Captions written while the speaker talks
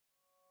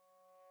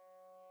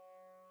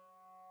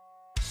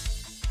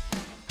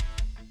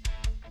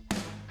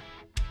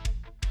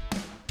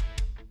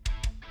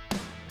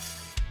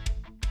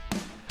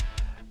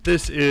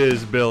This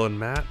is Bill and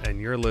Matt, and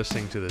you're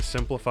listening to the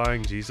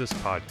Simplifying Jesus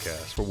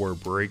podcast, where we're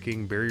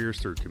breaking barriers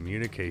through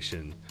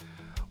communication.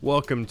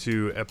 Welcome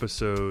to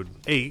episode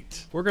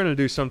 8. We're going to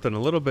do something a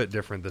little bit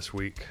different this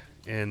week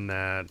in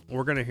that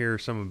we're going to hear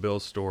some of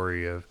Bill's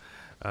story of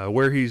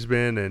where he's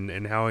been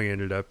and how he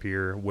ended up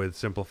here with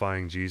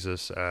Simplifying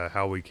Jesus,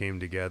 how we came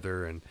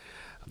together, and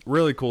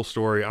really cool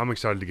story. I'm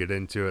excited to get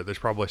into it. There's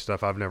probably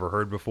stuff I've never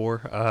heard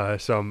before,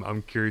 so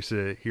I'm curious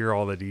to hear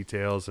all the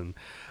details.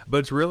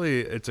 But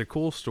it's a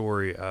cool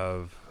story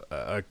of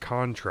a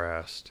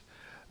contrast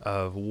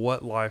of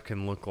what life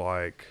can look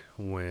like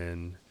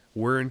when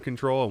we're in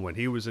control and when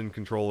he was in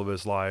control of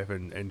his life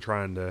and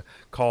trying to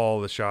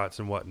call the shots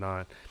and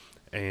whatnot,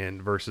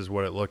 and versus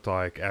what it looked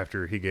like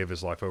after he gave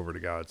his life over to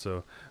God.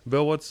 So,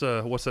 Bill, what's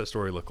that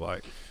story look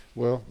like?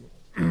 Well,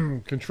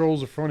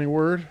 control's a funny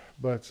word,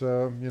 but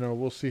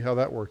we'll see how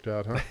that worked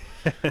out, huh?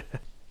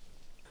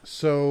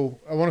 So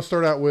I want to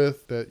start out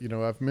with that.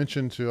 I've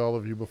mentioned to all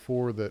of you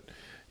before that,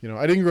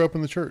 I didn't grow up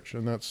in the church,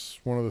 and that's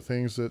one of the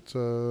things that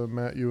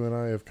Matt, you and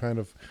I have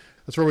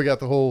that's where we got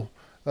the whole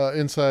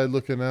inside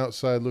looking,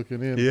 outside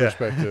looking in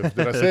perspective.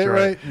 Did I say it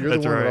right? You're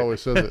the one that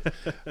always says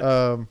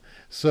it.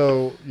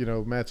 So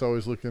Matt's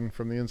always looking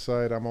from the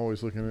inside. I'm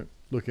always looking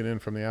in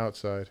from the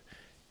outside.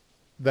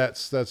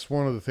 That's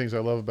one of the things I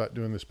love about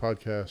doing this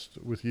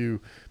podcast with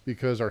you,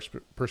 because our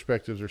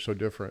perspectives are so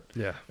different.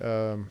 Yeah.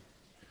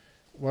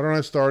 Why don't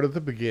I start at the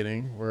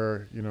beginning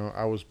where,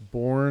 I was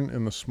born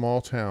in the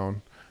small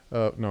town.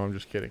 No, I'm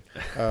just kidding.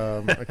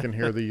 I can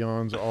hear the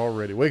yawns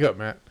already. Wake up,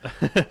 Matt.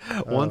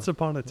 Once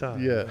upon a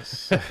time.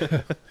 Yes.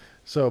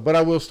 But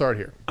I will start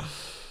here.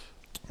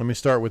 Let me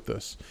start with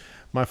this.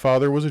 My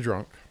father was a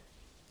drunk,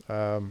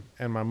 and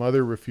my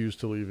mother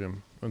refused to leave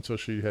him until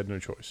she had no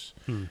choice.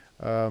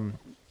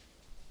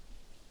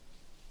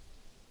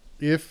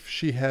 If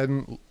she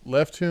hadn't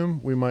left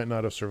him, we might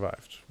not have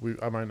survived.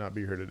 I might not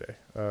be here today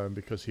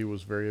because he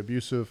was very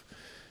abusive.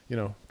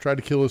 Tried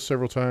to kill us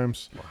several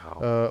times.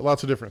 Wow.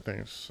 Lots of different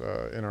things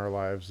in our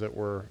lives that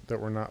were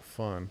not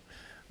fun.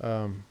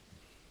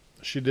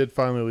 She did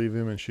finally leave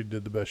him, and she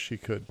did the best she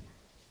could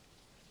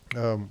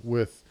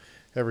with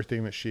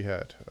everything that she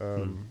had.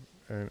 And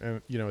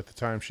at the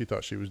time, she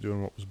thought she was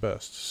doing what was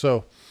best.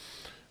 So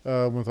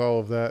with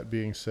all of that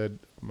being said,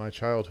 my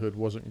childhood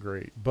wasn't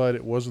great, but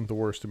it wasn't the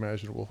worst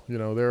imaginable.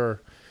 There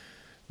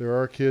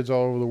are kids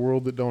all over the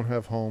world that don't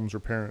have homes or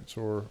parents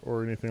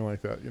or anything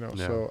like that.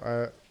 Yeah.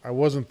 So I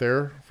wasn't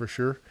there for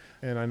sure,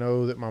 and I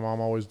know that my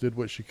mom always did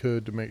what she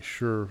could to make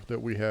sure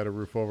that we had a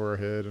roof over our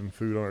head and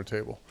food on our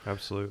table.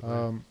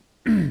 Absolutely.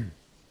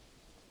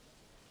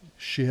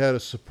 She had a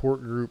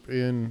support group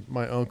in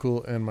my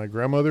uncle and my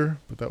grandmother,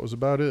 but that was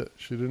about it.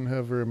 She didn't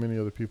have very many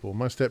other people.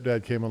 My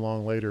stepdad came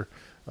along later.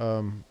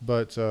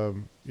 But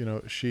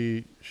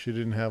she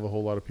didn't have a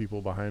whole lot of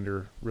people behind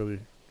her really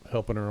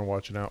helping her and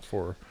watching out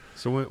for her.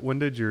 So when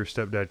did your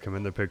stepdad come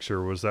in the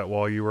picture? Was that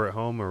while you were at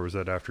home, or was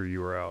that after you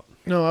were out?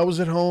 No, I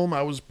was at home.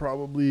 I was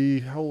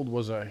probably, how old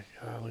was I?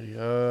 Golly,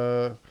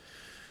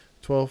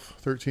 12,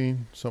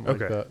 13, something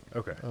like that.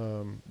 Okay.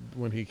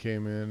 When he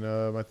came in,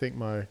 I think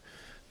my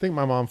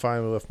mom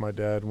finally left my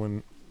dad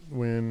when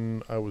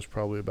I was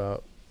probably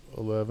about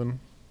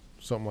 11.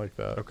 Something like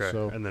that. Okay.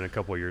 So, and then a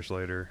couple of years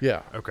later.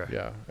 Yeah. Okay.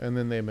 Yeah. And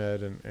then they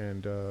met,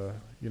 and the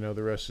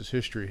rest is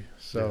history.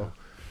 So,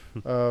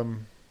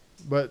 growing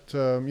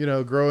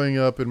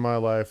up in my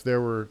life,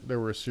 there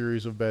were a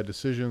series of bad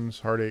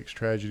decisions, heartaches,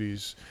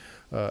 tragedies,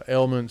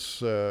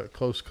 ailments,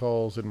 close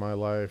calls in my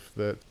life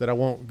that I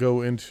won't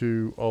go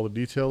into all the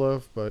detail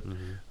of, but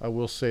I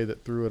will say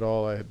that through it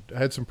all, I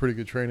had some pretty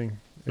good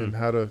training in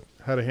how to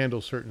handle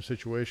certain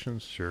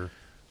situations. Sure.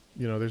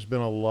 There's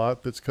been a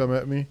lot that's come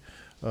at me.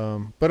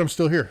 But I'm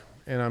still here,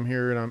 and I'm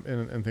here,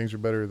 and things are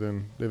better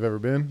than they've ever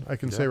been, I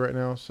can say right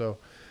now. So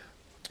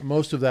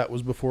most of that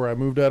was before I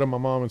moved out of my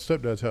mom and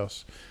stepdad's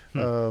house,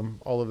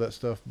 all of that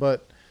stuff.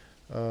 But,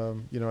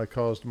 I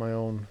caused my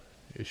own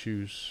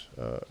issues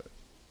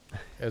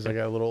as I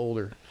got a little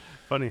older.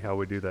 Funny how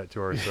we do that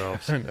to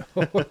ourselves. I know.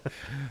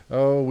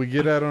 Oh, we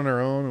get out on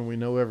our own, and we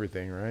know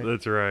everything, right?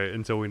 That's right,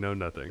 until we know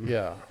nothing.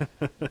 Yeah.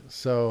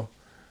 So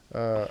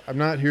I'm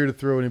not here to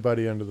throw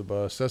anybody under the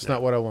bus. That's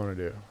not what I want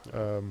to do.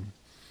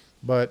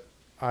 But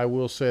I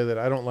will say that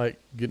I don't like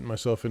getting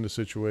myself into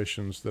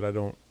situations that I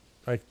don't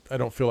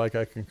feel like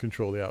I can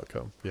control the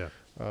outcome. Yeah.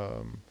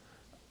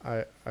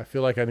 I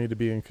feel like I need to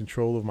be in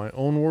control of my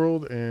own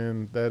world,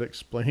 and that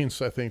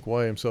explains, I think,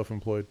 why I'm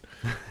self-employed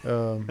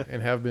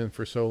and have been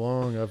for so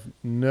long. I've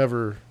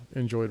never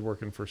enjoyed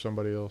working for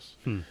somebody else.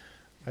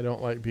 I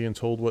don't like being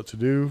told what to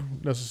do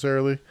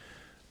necessarily,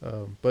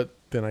 but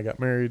then I got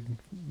married.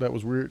 That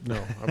was weird.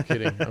 No, I'm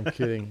kidding. I'm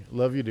kidding.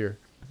 Love you, dear,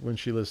 when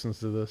she listens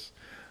to this.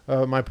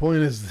 My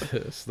point is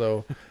this,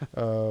 though.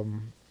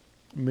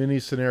 Many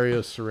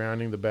scenarios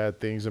surrounding the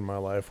bad things in my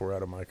life were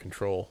out of my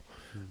control.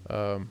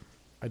 I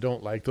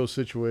don't like those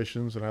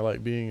situations, and I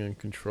like being in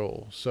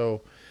control.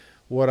 So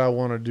what I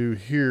want to do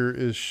here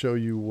is show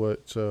you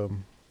what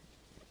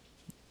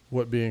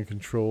being in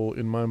control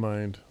in my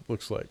mind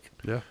looks like.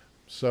 Yeah.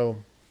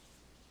 So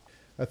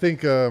I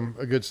think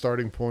a good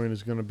starting point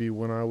is going to be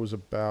when I was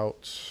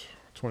about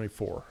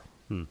 24.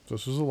 So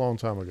this was a long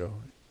time ago.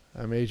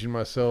 I'm aging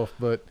myself,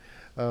 but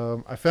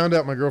I found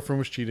out my girlfriend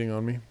was cheating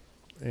on me,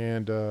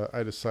 and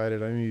I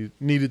decided I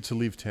needed to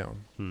leave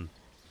town.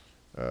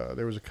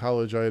 There was a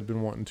college I had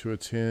been wanting to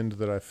attend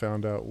that I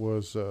found out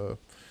was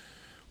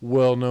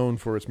well known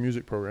for its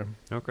music program.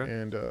 Okay.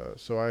 And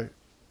so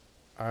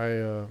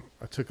I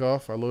took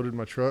off. I loaded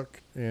my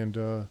truck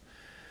and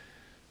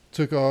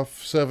took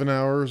off 7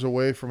 hours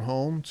away from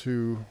home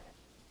to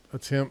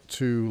attempt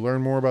to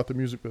learn more about the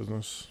music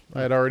business.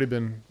 I had already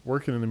been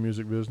working in the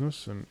music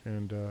business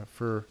and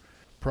for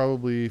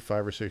probably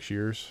 5 or 6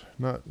 years.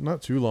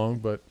 Not too long,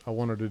 but I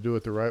wanted to do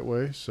it the right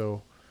way.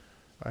 So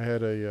I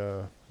had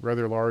a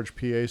rather large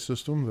PA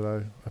system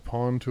that I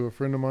pawned to a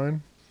friend of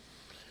mine,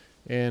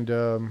 and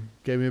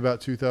gave me about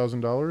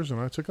 $2,000, and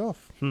I took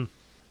off.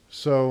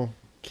 So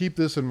keep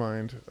this in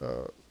mind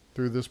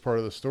through this part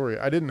of the story.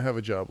 I didn't have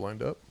a job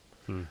lined up.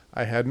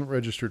 I hadn't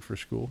registered for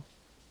school.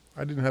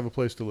 I didn't have a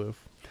place to live.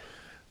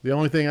 The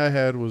only thing I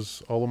had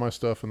was all of my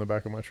stuff in the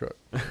back of my truck.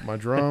 My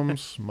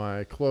drums,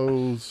 my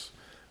clothes,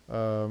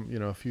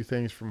 a few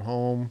things from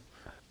home.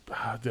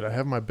 Did I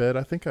have my bed?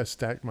 I think I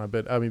stacked my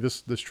bed. I mean,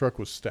 this truck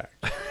was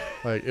stacked.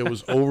 Like, it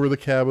was over the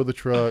cab of the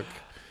truck,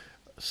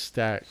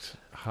 stacked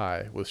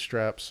high with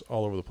straps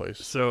all over the place.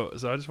 So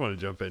I just want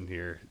to jump in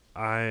here.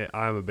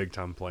 I'm a big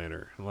time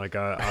planner. Like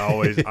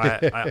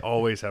I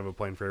always have a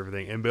plan for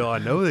everything. And Bill, I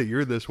know that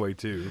you're this way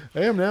too.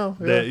 I am now.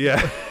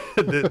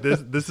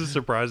 This is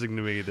surprising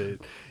to me that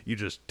you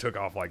just took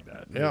off like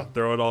that. Yeah. Just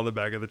throw it all in the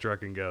back of the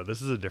truck and go.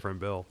 This is a different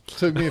Bill.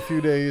 Took me a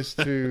few days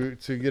to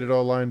get it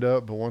all lined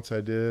up, but once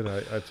I did,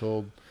 I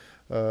told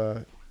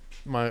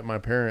my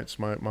parents,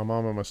 my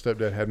mom and my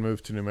stepdad had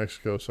moved to New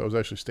Mexico, so I was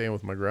actually staying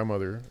with my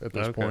grandmother at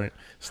this point.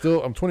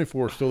 Still, I'm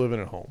 24, still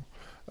living at home.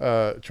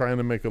 Trying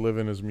to make a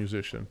living as a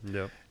musician.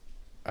 Yep.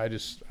 I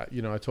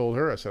told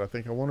her, I said, I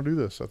think I want to do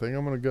this. I think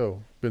I'm going to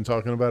go. Been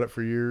talking about it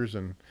for years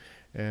and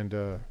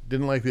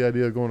didn't like the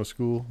idea of going to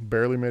school.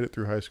 Barely made it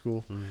through high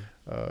school.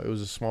 It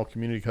was a small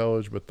community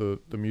college, but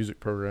the music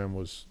program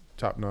was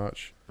top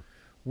notch.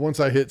 Once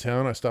I hit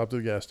town, I stopped at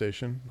the gas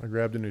station. I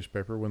grabbed a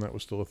newspaper when that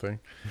was still a thing.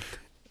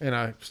 And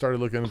I started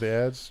looking at the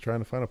ads, trying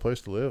to find a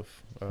place to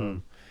live.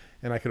 And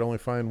I could only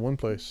find one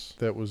place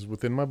that was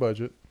within my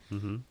budget.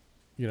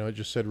 It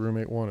just said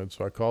roommate wanted.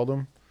 So I called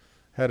him,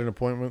 had an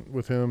appointment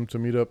with him to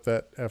meet up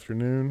that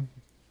afternoon,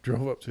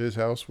 drove up to his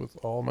house with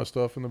all my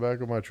stuff in the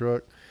back of my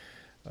truck.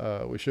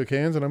 We shook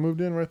hands and I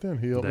moved in right then.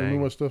 He helped me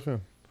move my stuff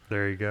in.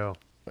 There you go.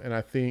 And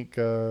I think,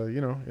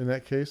 in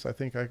that case, I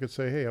think I could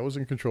say, hey, I was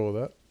in control of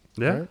that.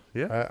 Yeah. Right?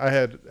 Yeah. I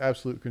had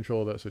absolute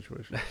control of that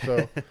situation.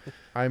 So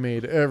I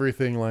made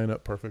everything line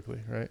up perfectly.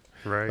 Right.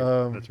 Right.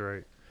 That's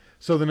right.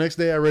 So the next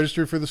day I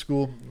registered for the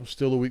school. It was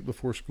still a week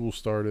before school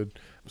started.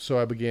 So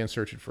I began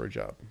searching for a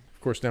job.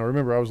 Of course, now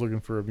remember, I was looking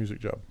for a music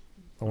job.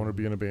 I wanted to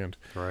be in a band.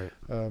 Right.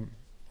 On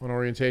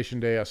orientation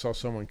day, I saw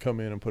someone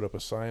come in and put up a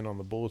sign on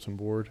the bulletin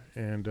board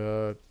and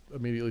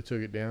immediately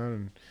took it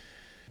down.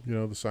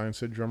 And, the sign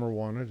said drummer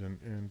wanted.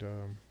 And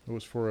it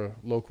was for a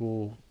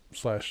local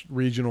 /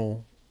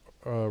 regional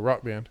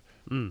rock band.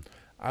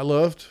 I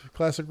loved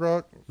classic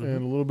rock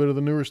and a little bit of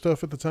the newer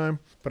stuff at the time,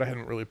 but I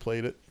hadn't really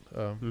played it.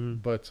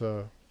 But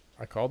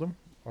I called him,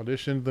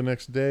 auditioned the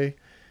next day,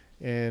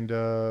 and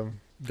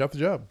got the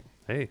job.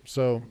 Hey.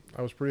 So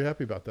I was pretty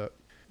happy about that.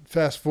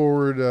 Fast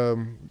forward,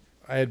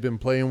 I had been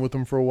playing with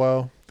them for a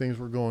while. Things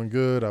were going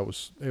good. I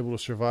was able to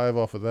survive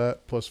off of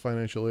that, plus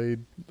financial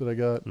aid that I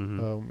got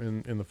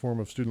in the form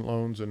of student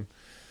loans. And,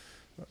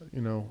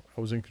 I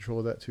was in control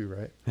of that too,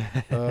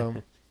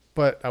 right?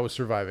 But I was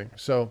surviving.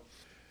 So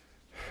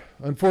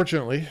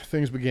unfortunately,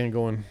 things began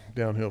going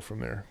downhill from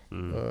there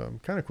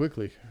kind of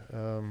quickly.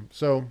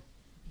 So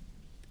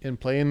in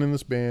playing in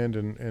this band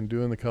and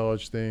doing the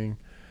college thing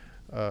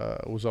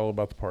was all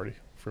about the party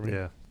for me.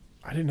 Yeah.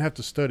 I didn't have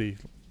to study.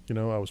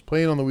 I was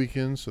playing on the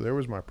weekends, so there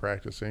was my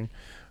practicing.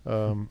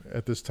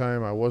 At this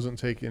time, I wasn't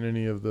taking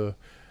any of the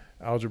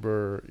algebra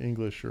or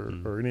English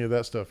or any of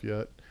that stuff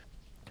yet.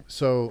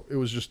 So it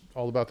was just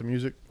all about the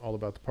music, all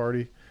about the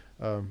party.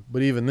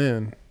 But even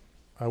then,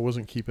 I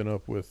wasn't keeping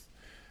up with,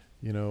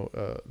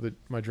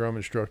 my drum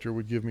instructor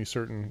would give me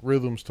certain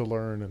rhythms to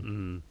learn,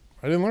 and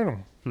I didn't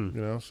learn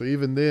them. So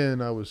even then,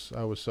 I was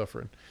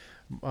suffering.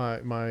 My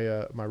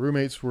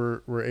roommates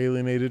were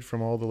alienated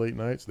from all the late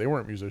nights. They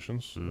weren't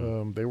musicians.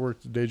 They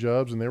worked day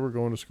jobs and they were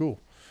going to school.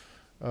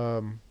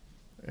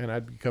 And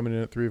I'd be coming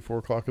in at 3 or 4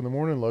 o'clock in the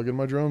morning, lugging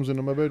my drums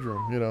into my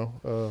bedroom.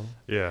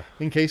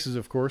 In cases,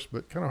 of course,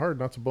 but kind of hard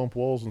not to bump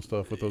walls and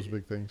stuff with those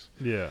big things.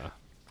 Yeah.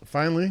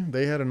 Finally,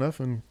 they had enough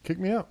and kicked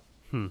me out.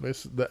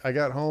 I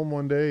got home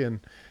one day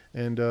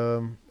and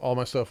all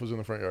my stuff was in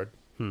the front yard,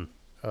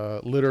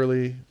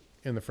 literally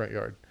in the front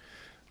yard.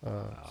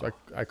 So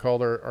I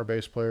called our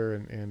bass player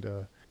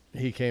and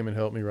he came and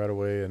helped me right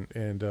away.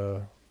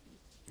 And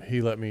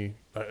he let me,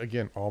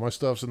 again, all my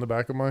stuff's in the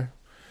back of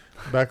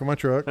my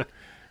truck.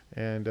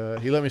 And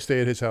he let me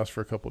stay at his house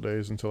for a couple of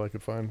days until I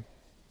could find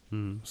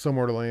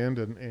somewhere to land.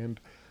 And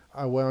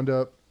I wound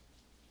up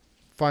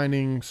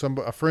finding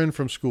a friend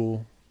from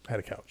school had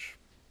a couch,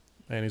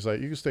 and he's like,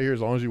 you can stay here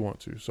as long as you want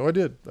to. So I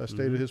did. I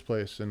stayed at his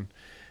place, and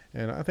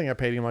I think I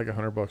paid him like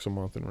 $100 a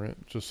month in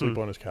rent to sleep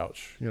on his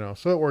couch,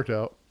 so it worked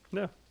out.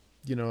 Yeah.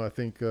 I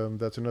think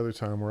that's another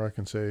time where I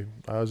can say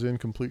I was in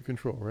complete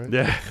control, right?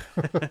 Yeah.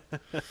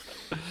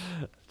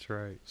 That's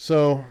right.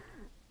 So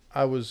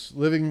I was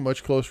living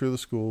much closer to the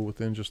school,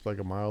 within just like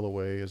a mile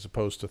away, as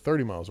opposed to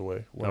 30 miles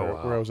away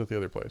where I was at the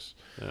other place.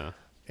 Yeah.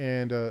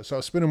 And so I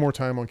was spending more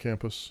time on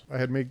campus. I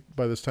had made,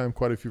 by this time,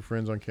 quite a few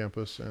friends on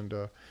campus, and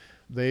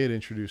they had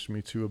introduced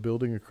me to a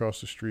building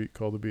across the street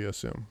called the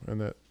BSM,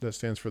 and that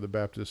stands for the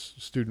Baptist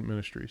Student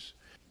Ministries.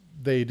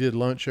 They did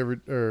lunch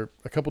a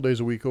couple days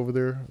a week over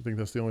there. I think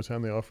that's the only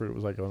time they offered. It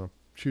was like on a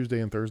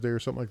Tuesday and Thursday or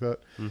something like that.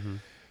 Mm-hmm.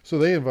 So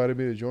they invited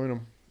me to join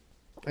them.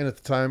 And at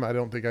the time, I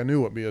don't think I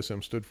knew what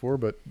BSM stood for,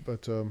 but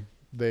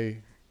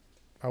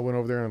I went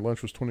over there and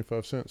lunch was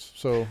 25 cents.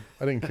 So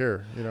I didn't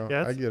care,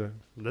 Yeah, I get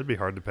that'd be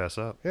hard to pass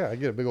up. Yeah, I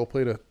get a big old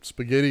plate of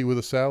spaghetti with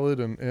a salad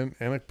and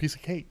a piece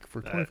of cake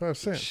for 25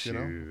 cents.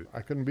 Shoot.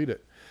 I couldn't beat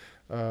it.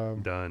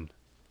 Done.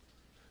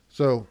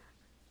 So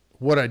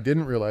what I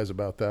didn't realize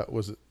about that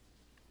was that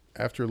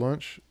after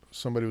lunch,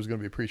 somebody was going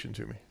to be preaching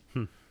to me.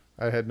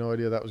 I had no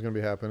idea that was going to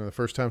be happening. The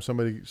first time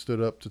somebody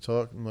stood up to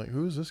talk, I'm like,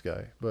 who is this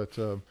guy? But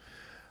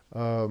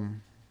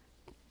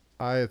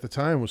I, at the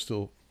time, was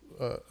still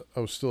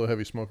a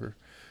heavy smoker.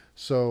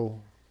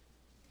 So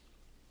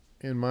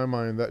in my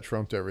mind, that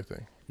trumped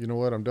everything. You know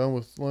what? I'm done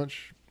with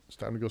lunch. It's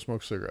time to go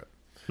smoke a cigarette.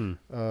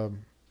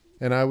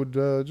 And I would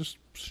just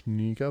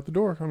sneak out the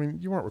door. I mean,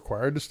 you weren't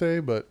required to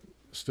stay, but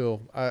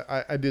still,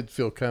 I did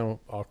feel kind of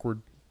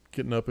awkward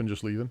getting up and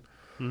just leaving.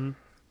 Mm-hmm.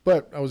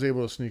 But I was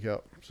able to sneak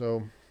out.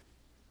 So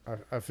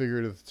I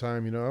figured at the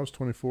time, I was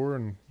 24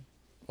 and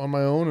on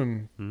my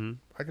own, and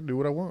I could do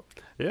what I want.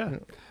 Yeah.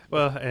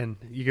 Well, and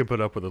you can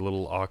put up with a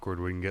little awkward.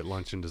 We can get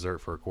lunch and dessert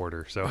for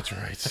 $0.25. So that's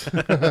right.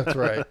 That's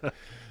right.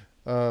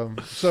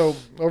 So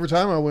over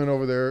time, I went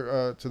over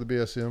there to the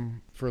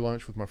BSM for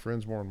lunch with my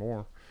friends more and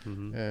more.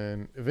 Mm-hmm.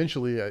 And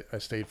eventually I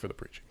stayed for the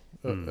preaching.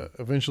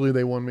 Eventually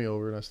they won me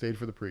over, and I stayed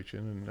for the preaching.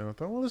 And I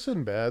thought, well, this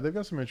isn't bad. They've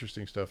got some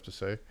interesting stuff to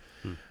say.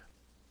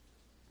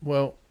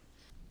 Well,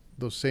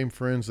 those same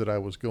friends that I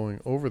was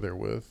going over there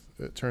with,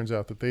 it turns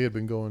out that they had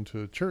been going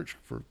to church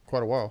for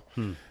quite a while.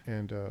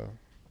 And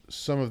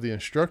some of the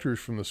instructors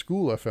from the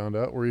school, I found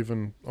out, were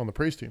even on the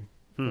praise team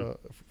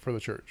for the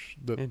church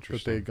that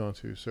they had gone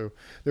to. So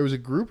there was a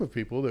group of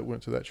people that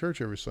went to that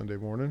church every Sunday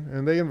morning,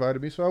 and they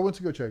invited me. So I went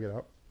to go check it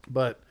out.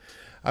 But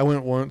I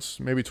went once,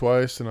 maybe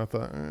twice, and I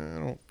thought,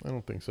 I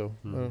don't think so.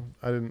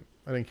 I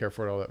didn't care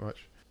for it all that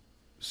much.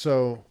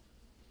 So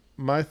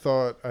my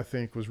thought, I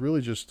think, was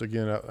really just,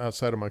 again,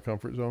 outside of my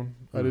comfort zone.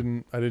 I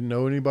didn't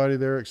know anybody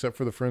there except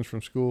for the friends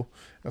from school.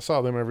 I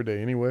saw them every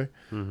day anyway.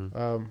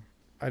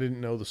 I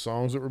didn't know the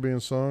songs that were being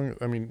sung.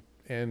 I mean,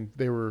 and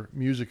they were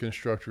music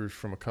instructors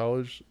from a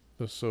college,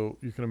 so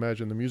you can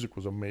imagine the music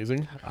was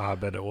amazing. I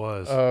bet it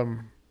was.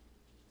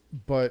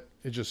 But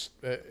it's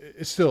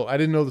still, I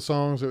didn't know the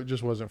songs. It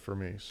just wasn't for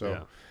me.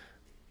 So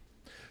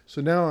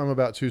now I'm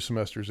about 2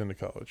 semesters into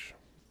college.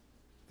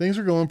 Things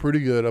are going pretty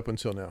good up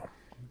until now,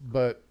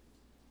 but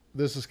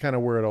this is kind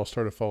of where it all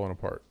started falling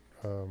apart.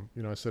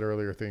 I said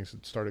earlier things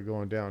had started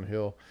going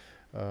downhill.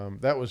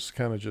 That was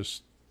kind of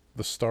just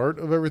the start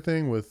of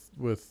everything with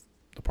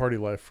the party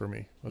life for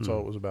me. That's all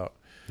it was about.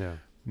 Yeah.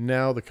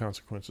 Now the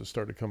consequences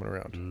started coming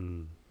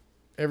around.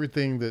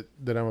 Everything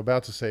that I'm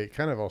about to say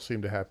kind of all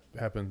seemed to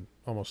happen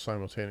almost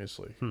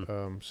simultaneously.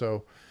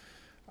 So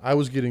I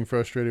was getting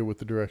frustrated with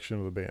the direction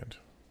of the band,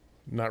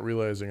 not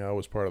realizing I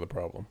was part of the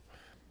problem.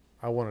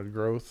 I wanted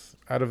growth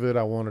out of it.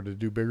 I wanted to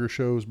do bigger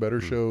shows, better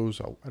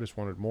shows. I just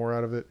wanted more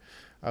out of it.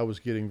 I was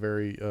getting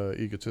very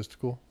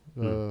egotistical.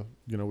 We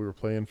were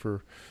playing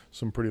for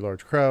some pretty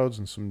large crowds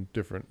and some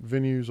different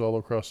venues all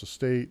across the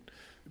state.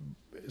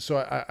 So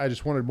I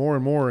just wanted more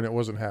and more, and it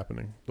wasn't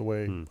happening the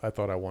way I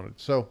thought I wanted.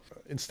 So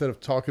instead of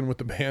talking with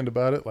the band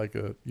about it like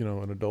an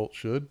adult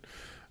should,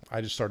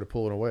 I just started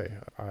pulling away.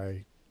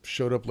 I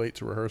showed up late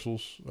to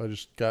rehearsals. I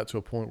just got to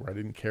a point where I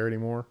didn't care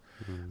anymore.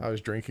 I was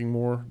drinking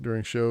more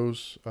during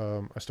shows.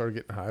 I started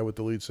getting high with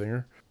the lead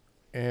singer,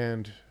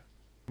 and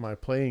my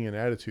playing and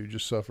attitude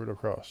just suffered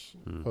across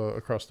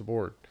the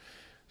board.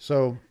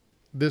 So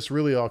this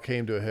really all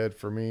came to a head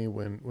for me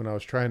when I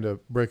was trying to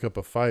break up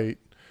a fight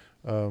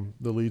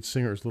the lead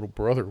singer's little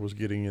brother was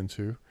getting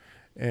into,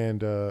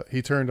 and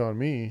he turned on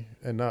me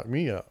and knocked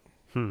me out.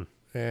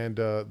 And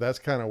that's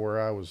kind of where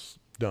I was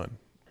done.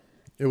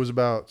 It was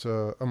about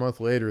a month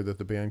later that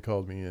the band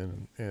called me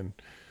in and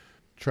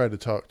tried to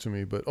talk to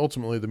me, but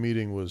ultimately the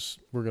meeting was,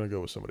 we're going to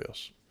go with somebody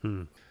else.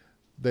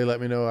 They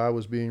let me know I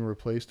was being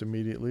replaced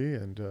immediately,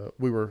 and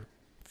we were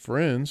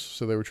friends,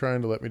 so they were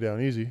trying to let me down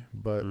easy,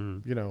 but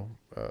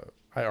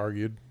I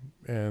argued,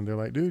 and they're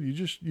like, dude,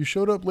 you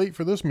showed up late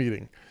for this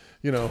meeting,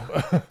 and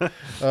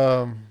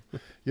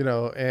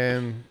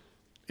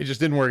it just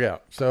didn't work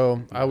out.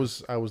 So I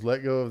was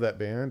let go of that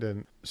band.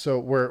 And so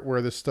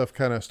where this stuff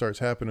kind of starts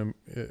happening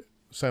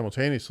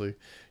simultaneously,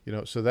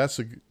 so that's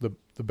the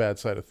bad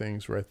side of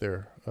things right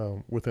there,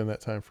 within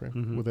that time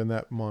frame, within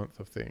that month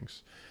of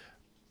things.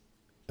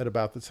 At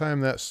about the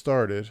time that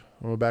started,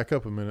 I'm going to back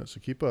up a minute,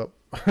 so keep up.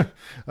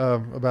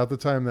 About the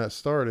time that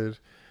started,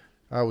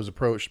 I was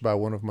approached by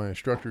one of my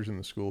instructors in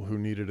the school who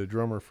needed a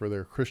drummer for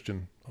their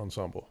Christian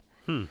ensemble.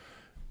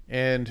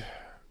 And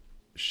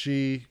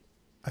she,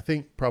 I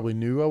think, probably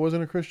knew I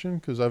wasn't a Christian,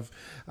 because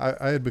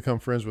I had become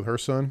friends with her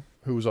son,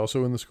 who was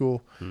also in the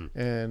school,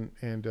 and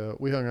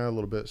we hung out a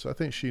little bit. So I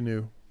think she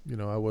knew,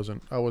 I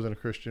wasn't a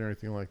Christian or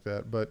anything like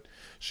that. But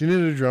she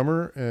needed a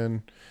drummer,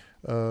 and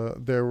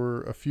there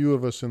were a few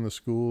of us in the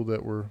school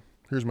that were,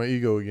 here's my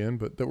ego again,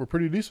 but that were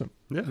pretty decent.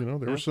 Yeah. There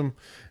were some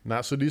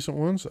not so decent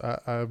ones.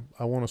 I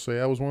want to say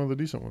I was one of the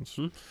decent ones.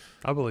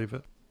 I believe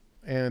it.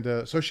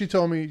 And so she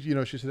told me,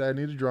 she said, I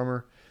need a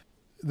drummer.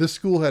 This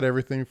school had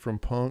everything from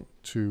punk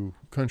to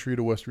country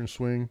to Western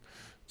swing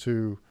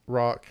to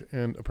rock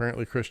and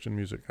apparently Christian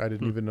music. I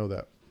didn't even know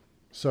that.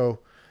 So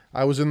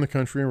I was in the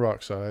country and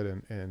rock side,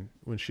 and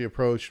when she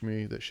approached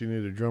me that she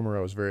needed a drummer,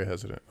 I was very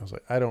hesitant. I was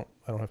like, I don't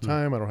have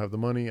time. I don't have the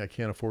money. I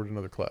can't afford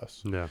another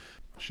class. Yeah.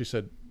 She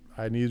said,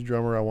 I need a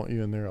drummer. I want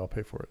you in there. I'll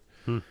pay for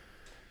it.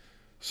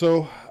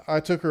 So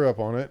I took her up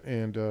on it,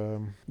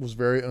 and was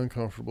very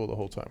uncomfortable the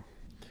whole time.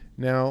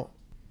 Now,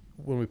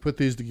 when we put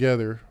these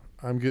together,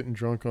 I'm getting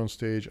drunk on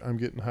stage. I'm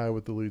getting high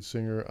with the lead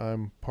singer.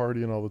 I'm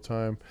partying all the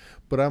time,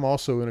 but I'm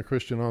also in a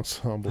Christian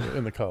ensemble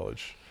in the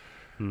college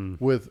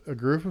with a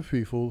group of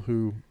people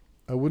who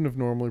I wouldn't have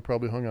normally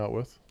probably hung out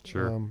with.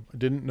 Sure. I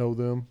didn't know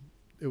them.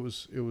 It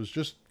was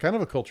just kind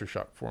of a culture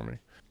shock for me,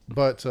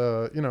 but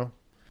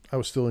I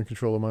was still in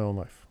control of my own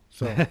life.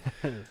 So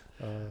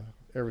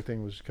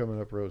everything was coming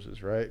up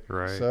roses, right?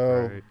 Right.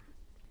 So right.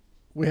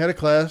 we had a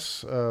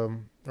class,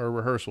 or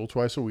rehearsal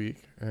twice a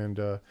week.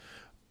 And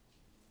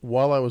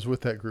while I was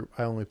with that group,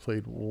 I only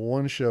played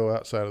one show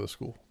outside of the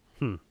school.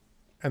 And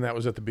that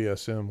was at the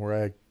BSM,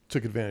 where I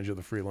took advantage of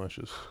the free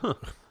lunches.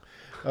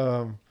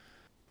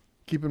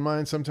 Keep in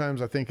mind,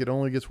 sometimes I think it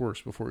only gets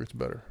worse before it gets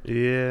better.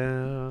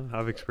 Yeah,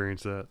 I've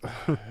experienced that.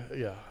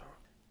 Yeah.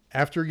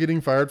 After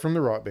getting fired from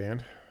the rock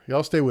band,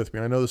 y'all stay with me.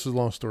 I know this is a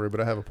long story,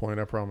 but I have a point,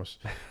 I promise.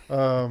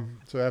 So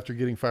after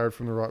getting fired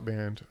from the rock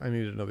band, I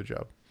needed another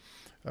job.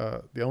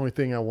 The only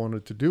thing I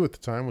wanted to do at the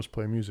time was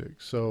play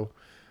music. So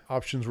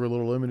options were a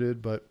little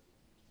limited, but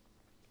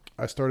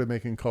I started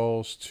making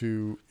calls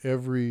to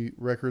every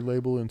record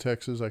label in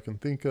Texas I can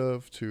think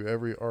of, to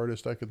every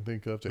artist I can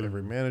think of, to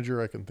every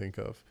manager I can think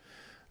of.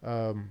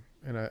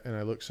 And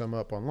I looked some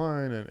up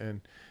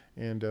online,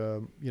 and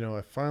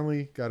I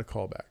finally got a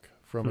call back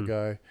from a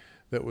guy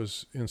that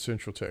was in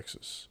Central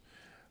Texas,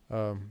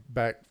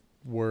 back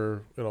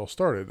where it all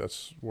started.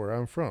 That's where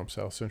I'm from,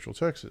 South Central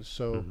Texas.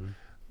 So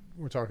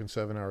we're talking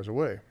 7 hours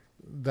away.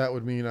 That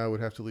would mean I would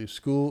have to leave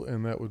school,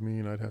 and that would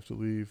mean I'd have to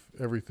leave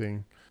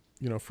everything,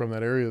 from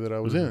that area that I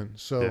was in.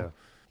 So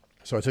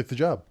I took the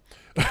job.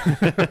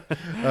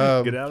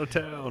 Get out of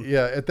town.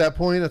 Yeah, at that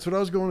point, that's what I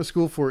was going to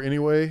school for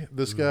anyway.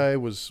 This guy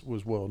was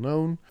well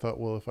known. Thought,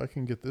 well, if I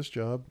can get this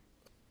job,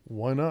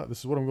 why not? This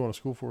is what I'm going to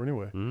school for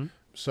anyway.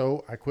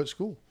 So I quit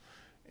school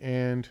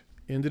and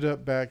ended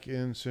up back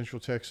in Central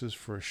Texas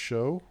for a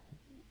show.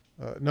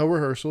 No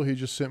rehearsal. He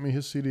just sent me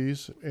his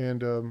CDs,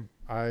 and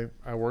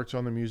I worked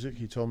on the music.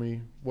 He told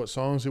me what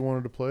songs he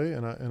wanted to play,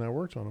 and I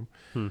worked on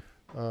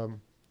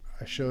them.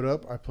 I showed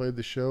up. I played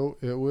the show.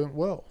 It went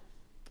well,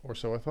 or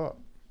so I thought.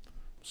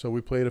 So we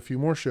played a few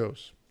more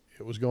shows.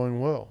 It was going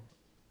well.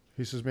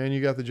 He says, man,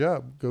 you got the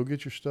job. Go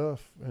get your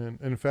stuff.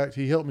 And in fact,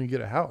 he helped me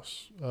get a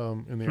house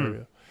in the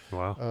area.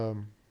 Wow.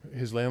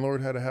 His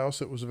landlord had a house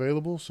that was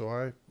available, so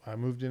I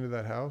moved into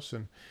that house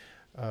and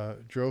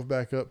drove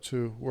back up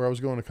to where I was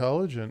going to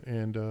college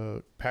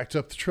and packed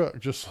up the truck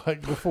just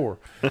like before,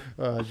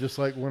 just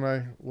like when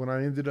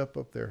I ended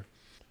up there.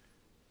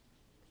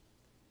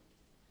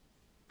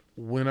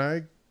 When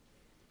I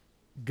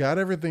got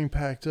everything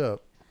packed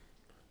up,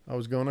 I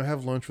was going to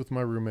have lunch with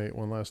my roommate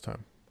one last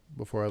time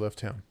before I left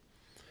town.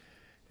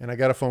 And I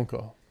got a phone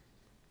call.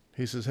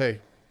 He says, hey,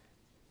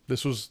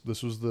 this was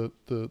the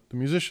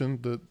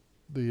musician,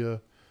 the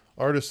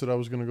artist that I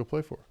was going to go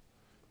play for.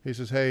 He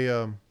says, hey,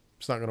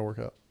 it's not going to work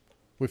out.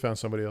 We found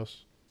somebody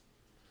else.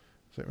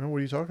 I said, man, what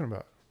are you talking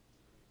about?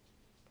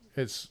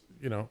 It's,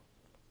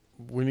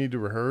 we need to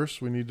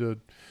rehearse. We need to,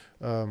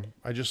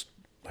 I just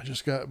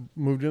got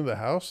moved into the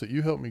house that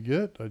you helped me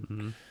get.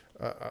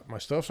 My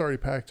stuff's already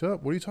packed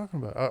up. What are you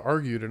talking about? I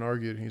argued,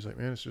 and he's like,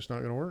 man, it's just not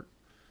going to work.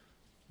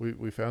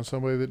 We found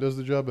somebody that does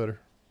the job better.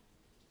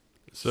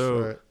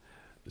 So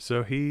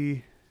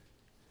you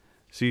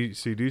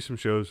do some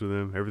shows with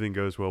him. Everything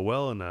goes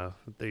well enough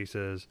that he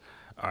says,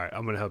 all right,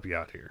 I'm going to help you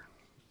out here.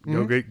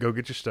 Go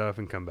get your stuff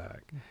and come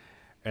back.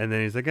 And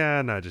then he's like,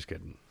 no, just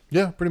kidding.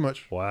 Yeah, pretty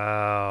much.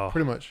 Wow.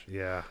 Pretty much.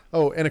 Yeah.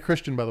 Oh, and a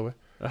Christian, by the way.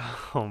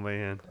 Oh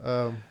man.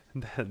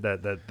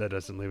 That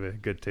doesn't leave a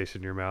good taste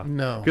in your mouth.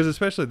 No. Because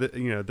especially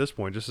at this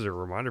point, just as a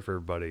reminder for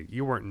everybody,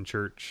 you weren't in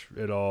church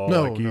at all.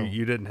 No,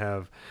 you didn't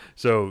have.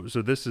 So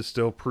this is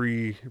still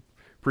pre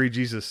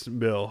pre-Jesus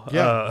Bill.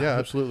 Yeah, yeah,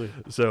 absolutely.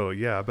 So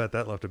yeah, I bet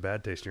that left a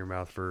bad taste in your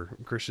mouth for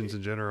Christians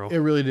in general. It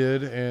really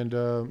did. And,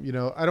 you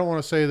know, I don't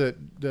want to say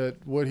that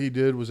what he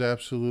did was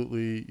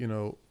absolutely, you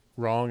know,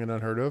 wrong and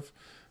unheard of.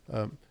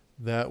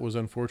 That was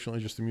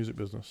unfortunately just the music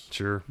business.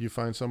 Sure. You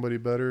find somebody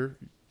better.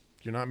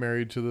 You're not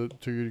married to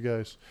your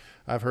guys.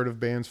 I've heard of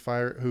bands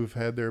who've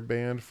had their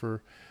band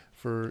for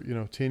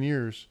 10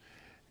 years,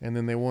 and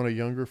then they want a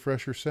younger,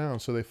 fresher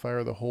sound, so they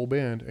fire the whole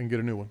band and get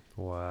a new one.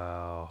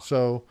 Wow.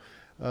 So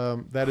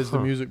that is the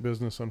music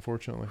business,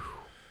 unfortunately.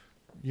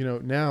 You know,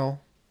 now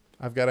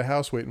I've got a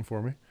house waiting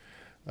for me.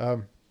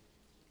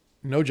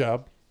 No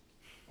job.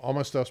 All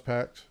my stuff's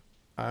packed.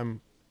 I'm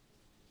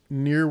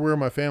near where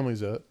my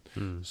family's at.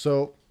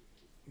 So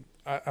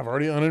I've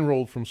already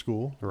unenrolled from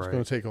school. Right. It's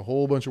going to take a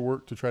whole bunch of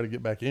work to try to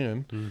get back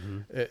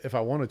in if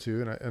I wanted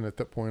to. And at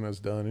that point I was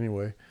done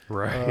anyway.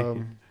 Right.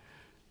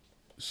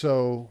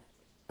 So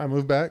I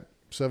moved back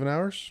 7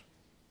 hours,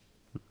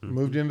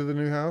 moved into the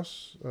new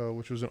house,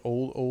 which was an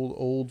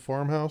old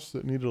farmhouse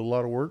that needed a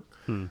lot of work.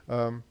 You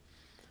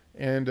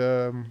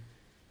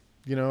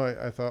know,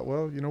 I thought,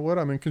 well, you know what?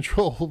 I'm in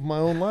control of my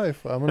own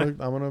life. I'm going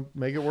to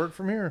make it work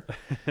from here.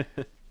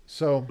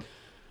 So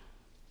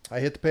I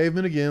hit the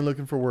pavement again,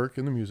 looking for work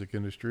in the music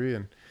industry.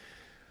 And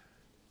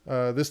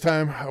this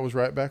time I was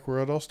right back where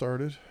it all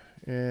started.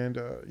 And,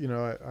 you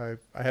know,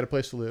 I had a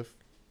place to live,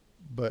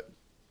 but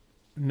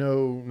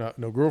no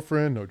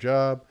girlfriend, no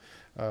job.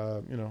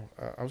 You know,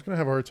 I was going to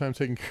have a hard time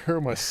taking care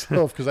of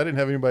myself because I didn't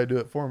have anybody to do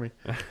it for me.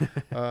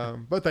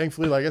 But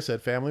thankfully, like I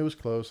said, family was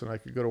close and I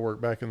could go to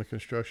work back in the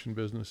construction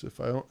business if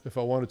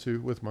I wanted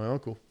to with my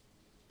uncle.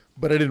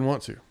 But I didn't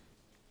want to.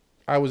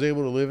 I was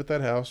able to live at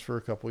that house for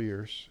a couple of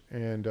years.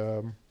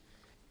 And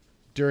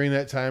during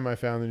that time, I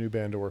found a new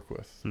band to work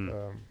with.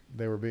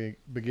 They were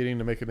beginning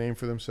to make a name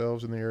for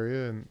themselves in the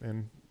area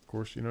and of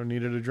course, you know,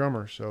 needed a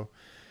drummer. So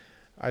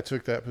I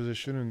took that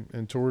position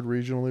and toured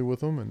regionally with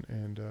them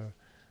and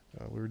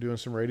we were doing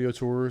some radio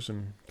tours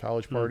and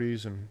college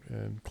parties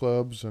and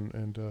clubs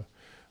and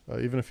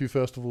even a few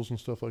festivals and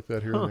stuff like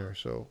that here and there.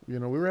 So, you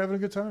know, we were having a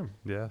good time.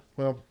 Yeah.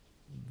 Well,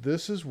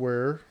 this is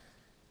where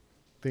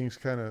things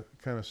kind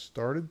of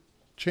started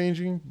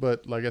changing.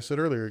 But like I said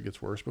earlier, it gets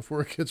worse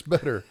before it gets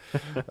better.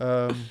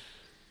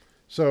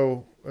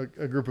 So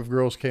a group of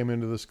girls came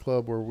into this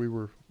club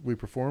where we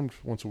performed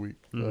once a week.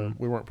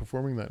 We weren't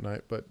performing that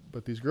night, but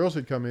these girls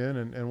had come in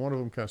and one of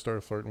them kind of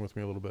started flirting with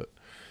me a little bit.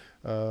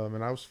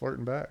 And I was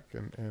flirting back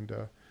and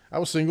I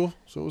was single,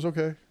 so it was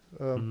okay.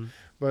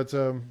 But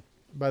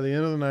by the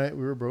end of the night,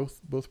 we were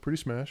both pretty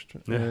smashed.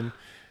 Yeah. And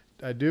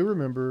I do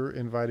remember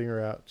inviting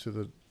her out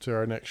to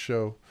our next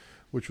show,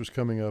 which was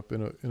coming up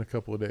in a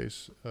couple of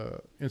days.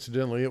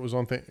 Incidentally, it was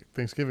on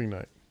Thanksgiving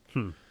night.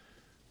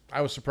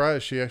 I was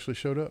surprised she actually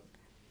showed up.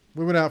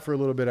 We went out for a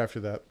little bit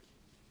after that.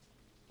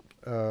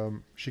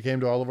 She came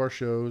to all of our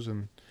shows,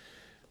 and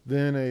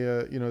then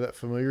that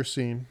familiar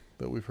scene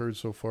that we've heard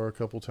so far a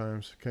couple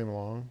times came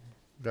along.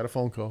 Got a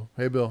phone call.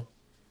 Hey, Bill,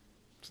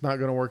 it's not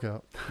going to work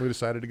out. We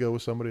decided to go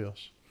with somebody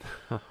else.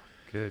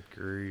 Good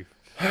grief.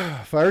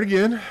 Fired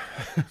again.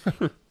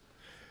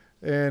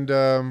 And,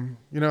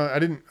 I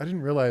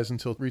didn't realize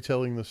until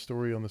retelling the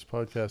story on this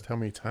podcast how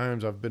many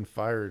times I've been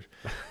fired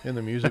in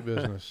the music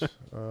business.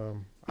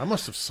 I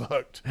must have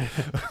sucked.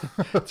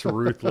 It's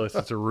ruthless.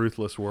 It's a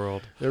ruthless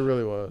world. It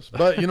really was.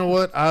 But you know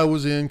what? I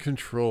was in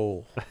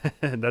control.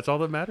 And that's all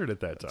that mattered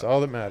at that time. That's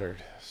all that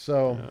mattered.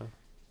 So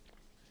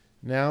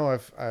now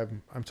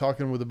I'm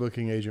talking with a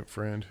booking agent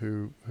friend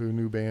who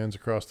knew bands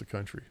across the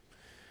country.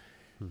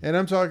 And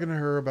I'm talking to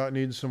her about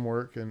needing some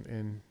work,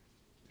 and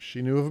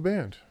she knew of a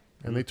band.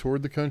 And they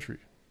toured the country.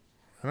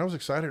 And I was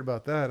excited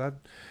about that. I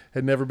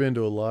had never been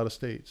to a lot of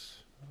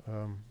states.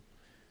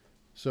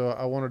 So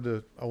I wanted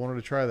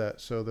to try that.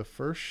 So the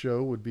first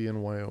show would be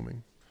in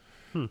Wyoming.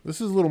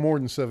 This is a little more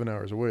than 7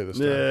 hours away this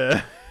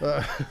time.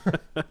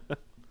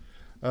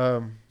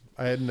 Yeah.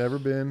 I had never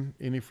been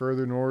any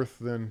further north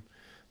than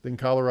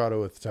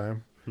Colorado at the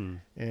time.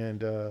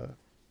 And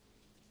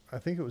I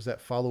think it was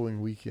that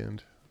following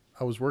weekend.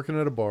 I was working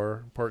at a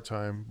bar,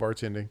 part-time,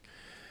 bartending.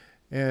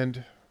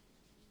 And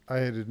I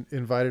had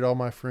invited all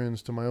my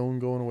friends to my own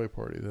going away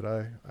party that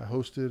I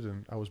hosted,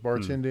 and I was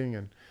bartending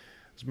and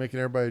I was making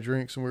everybody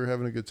drinks, and we were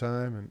having a good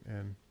time.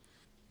 And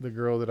the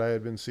girl that I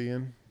had been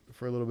seeing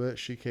for a little bit,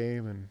 she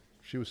came and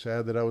she was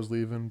sad that I was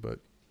leaving, but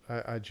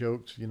I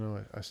joked,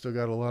 I still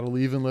got a lot of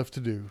leaving left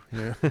to do.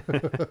 Yeah.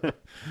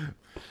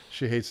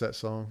 She hates that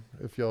song,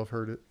 if y'all have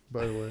heard it,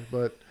 by the way,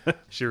 but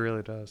she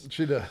really does.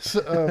 She does.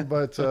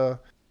 But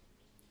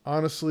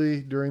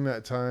honestly, during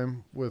that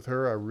time with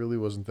her, I really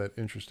wasn't that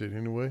interested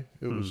anyway.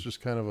 It was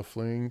just kind of a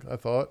fling, I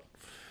thought.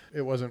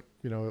 It wasn't,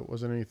 it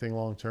wasn't anything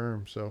long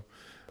term. So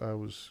I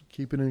was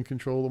keeping in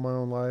control of my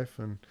own life,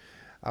 and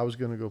I was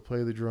going to go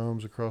play the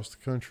drums across the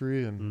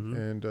country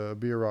and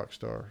be a rock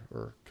star,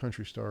 or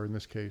country star in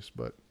this case.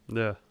 But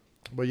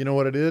you know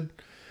what I did?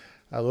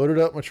 I loaded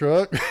up my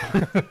truck,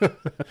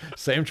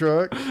 same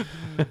truck,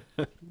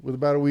 with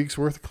about a week's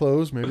worth of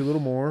clothes, maybe a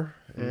little more,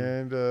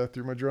 and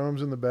threw my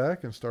drums in the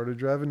back and started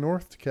driving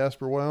north to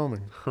Casper,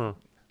 Wyoming.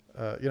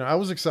 I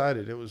was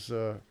excited. It was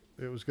going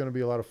to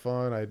be a lot of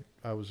fun.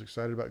 I was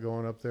excited about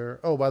going up there.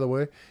 Oh, by the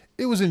way,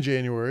 it was in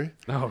January.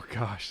 Oh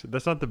gosh,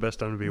 that's not the best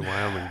time to be in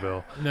Wyoming,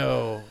 Bill.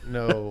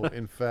 No.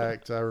 In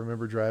fact, I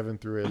remember driving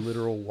through a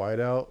literal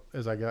whiteout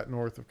as I got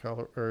north of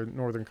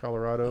northern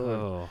Colorado.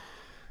 Oh,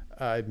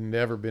 And I'd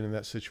never been in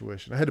that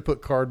situation. I had to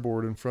put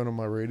cardboard in front of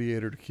my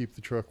radiator to keep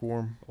the truck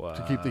warm,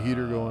 to keep the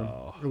heater going.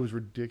 It was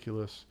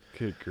ridiculous.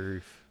 good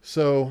grief.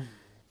 So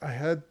I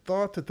had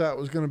thought that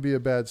was going to be a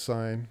bad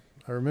sign.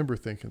 I remember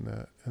thinking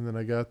that. And then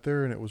I got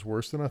there, and it was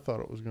worse than I thought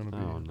it was going to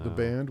be. Oh, no. The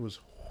band was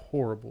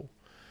horrible.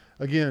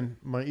 Again,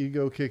 my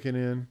ego kicking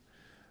in.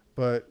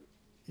 But,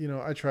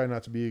 I try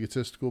not to be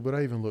egotistical, but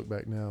I even look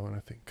back now, and I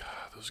think, God,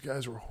 those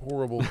guys were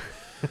horrible.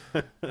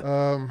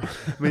 I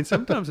mean,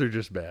 sometimes they're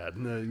just bad.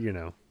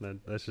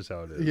 That's just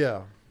how it is.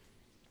 Yeah.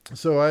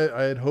 So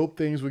I had hoped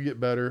things would get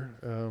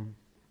better.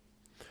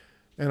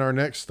 And our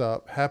next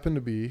stop happened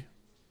to be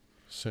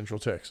Central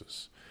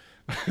Texas.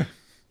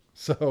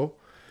 So...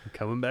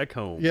 Coming back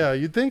home. Yeah,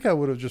 you'd think I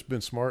would have just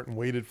been smart and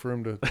waited for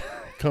him to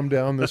come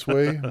down this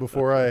way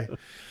before I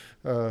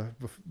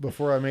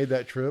made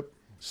that trip.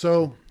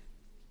 So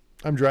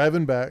I'm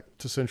driving back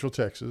to Central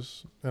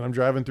Texas, and I'm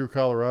driving through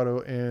Colorado,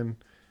 and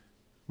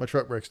my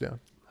truck breaks down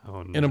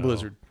in a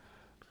blizzard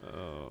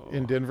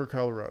in Denver,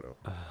 Colorado.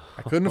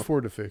 I couldn't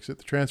afford to fix it.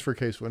 The transfer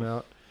case went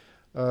out.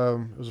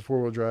 It was a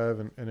 4-wheel drive,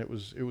 and it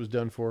was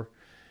done for.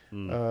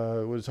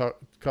 It would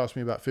cost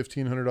me about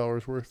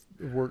 $1,500 worth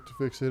of work to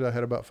fix it. I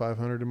had about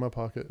 $500 in my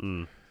pocket.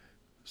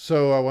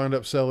 So I wound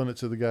up selling it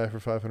to the guy for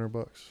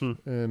 $500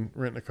 and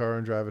renting a car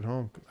and driving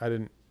home. I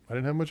didn't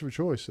have much of a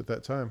choice at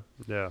that time.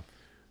 Yeah.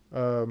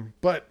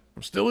 But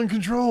I'm still in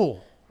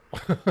control.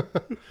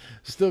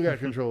 Still got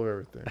control of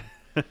everything.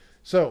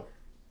 So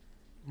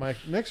my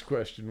next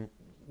question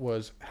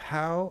was,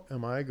 how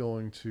am I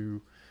going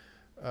to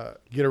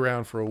get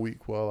around for a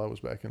week while I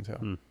was back in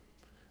town?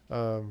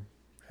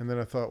 And then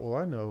I thought, well,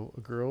 I know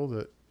a girl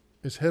that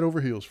is head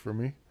over heels for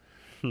me,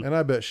 and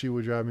I bet she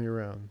would drive me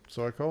around.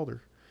 So I called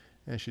her,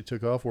 and she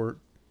took off work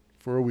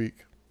for a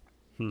week,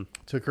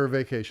 took her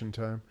vacation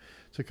time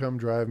to come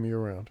drive me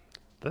around.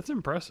 That's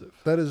impressive.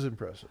 That is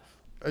impressive.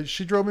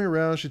 She drove me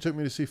around. She took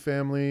me to see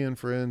family and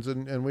friends,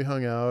 and we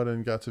hung out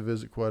and got to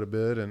visit quite a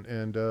bit.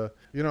 And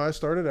I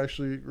started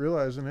actually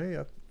realizing,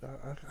 hey,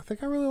 I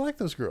think I really like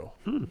this girl.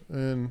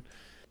 And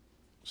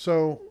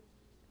so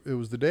it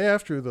was the day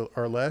after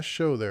our last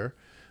show there,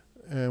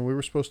 and we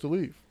were supposed to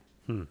leave.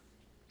 And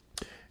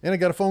I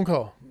got a phone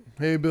call.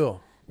 Hey,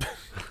 Bill.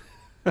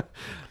 I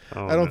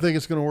don't think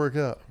it's going to work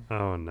out.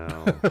 Oh,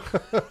 no.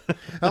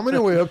 How many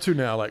are we up to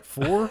now? Like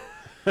 4?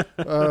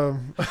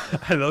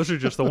 Those are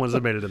just the ones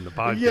that made it in the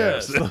podcast.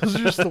 Yes, those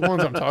are just the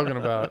ones I'm talking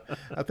about.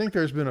 I think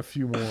there's been a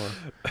few more.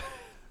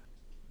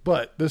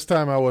 But this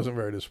time I wasn't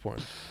very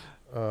disappointed.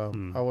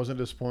 I wasn't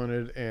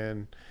disappointed,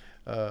 and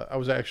I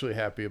was actually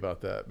happy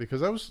about that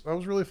because I was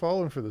really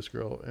falling for this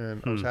girl,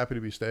 and I was happy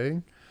to be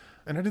staying.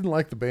 And I didn't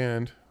like the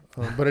band,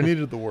 but I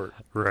needed the work.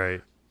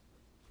 Right.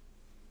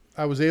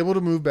 I was able to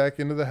move back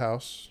into the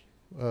house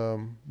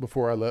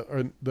before I left,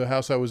 or the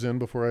house I was in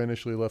before I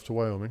initially left to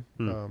Wyoming.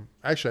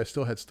 Actually, I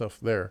still had stuff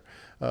there.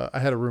 I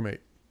had a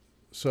roommate,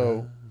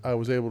 so I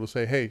was able to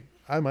say, hey,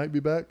 I might be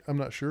back. I'm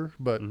not sure,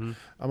 but I'm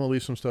going to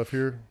leave some stuff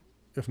here.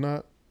 If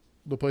not,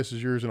 the place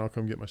is yours, and I'll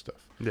come get my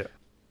stuff. Yeah.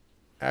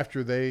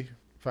 After they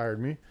fired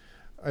me,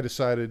 I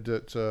decided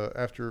that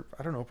after,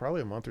 I don't know,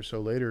 probably a month or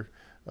so later,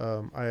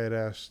 I had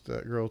asked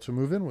that girl to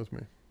move in with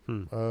me.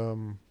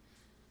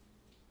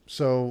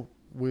 So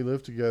we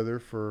lived together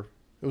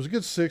it was a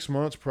good 6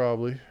 months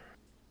probably.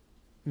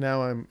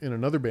 Now I'm in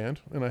another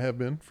band, and I have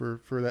been for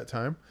that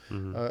time.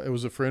 It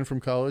was a friend from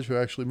college who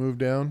actually moved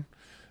down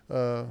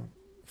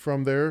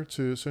from there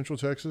to Central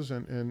Texas,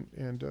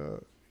 and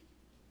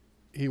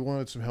he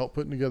wanted some help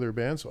putting together a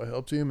band, so I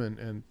helped him,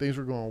 and things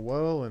were going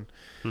well, and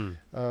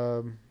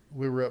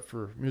we were up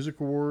for music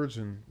awards,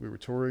 and we were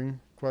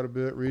touring quite a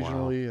bit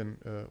regionally, and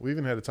we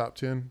even had a top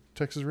 10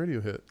 Texas radio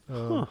hit.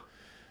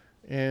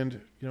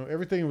 And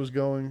everything was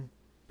going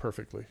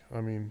perfectly.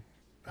 I mean,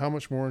 how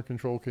much more in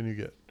control can you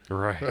get?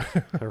 Right.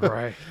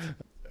 Right.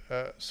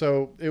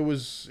 So it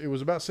was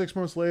about 6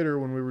 months later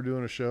when we were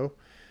doing a show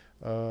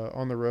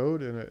on the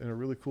road in a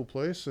really cool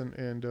place,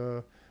 and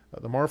the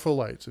Marfa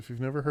Lights. If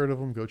you've never heard of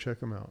them, go check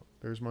them out.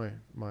 There's my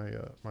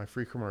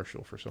free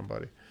commercial for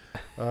somebody.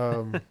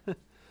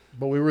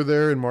 But we were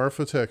there in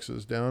Marfa,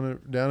 Texas, down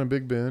in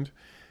Big Bend,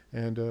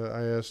 and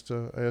I asked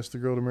the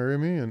girl to marry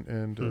me,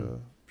 and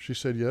she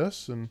said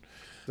yes, and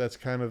that's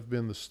kind of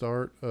been the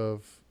start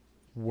of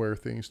where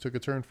things took a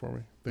turn for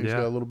me. Things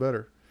got a little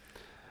better.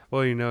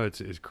 Well,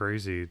 it's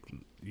crazy.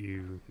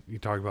 You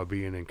talk about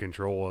being in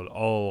control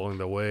all along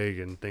the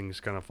way, and things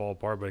kind of fall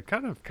apart. But it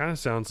kind of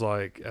sounds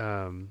like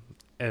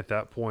at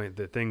that point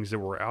that things that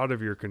were out of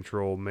your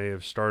control may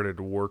have started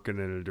working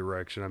in a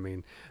direction. I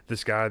mean,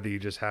 this guy that you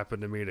just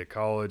happened to meet at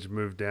college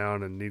moved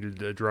down and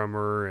needed a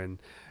drummer,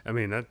 and I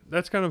mean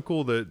that's kind of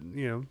cool that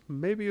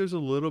maybe it was a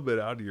little bit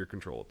out of your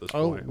control at this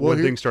point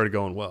when things started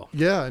going well.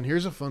 Yeah, and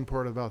here's a fun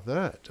part about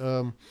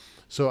that.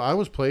 So I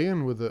was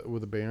playing with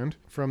a band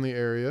from the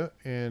area,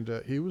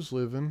 and he was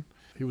living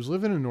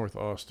in North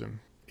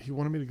Austin. He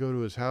wanted me to go to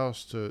his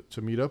house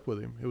to meet up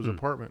with him. It was an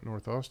apartment in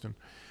North Austin.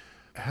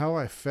 How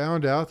I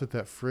found out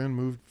that friend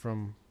moved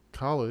from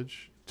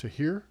college to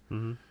here,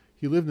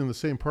 he lived in the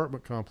same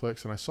apartment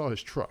complex, and I saw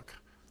his truck.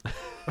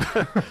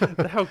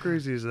 How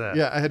crazy is that?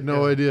 Yeah, I had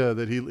no idea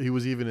that he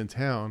was even in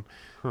town.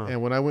 Huh.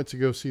 And when I went to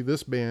go see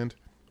this band,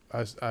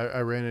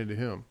 I ran into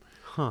him.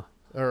 Huh.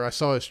 Or I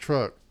saw his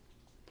truck,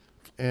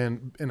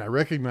 and I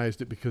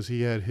recognized it because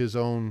he had his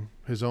own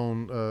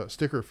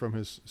sticker from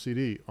his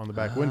CD on the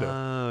back window.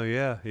 Oh,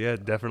 yeah,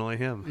 definitely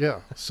him.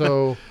 Yeah,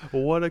 so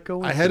What a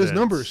coincidence. I had his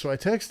number, so I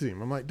texted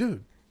him. I'm like,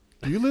 dude,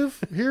 do you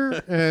live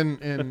here?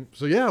 And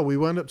so, yeah, we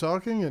wound up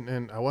talking,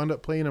 and I wound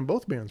up playing in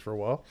both bands for a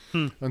while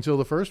until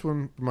the first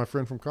one, my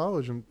friend from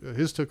college, and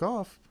his took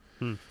off.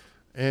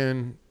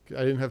 And I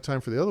didn't have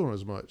time for the other one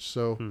as much.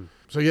 So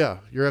yeah,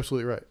 you're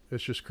absolutely right.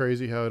 It's just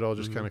crazy how it all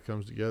just kind of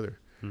comes together.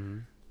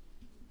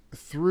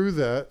 Through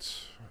that,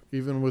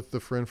 even with the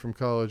friend from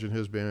college and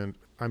his band,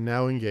 I'm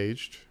now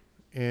engaged,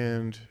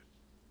 and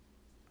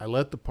I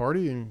let the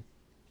partying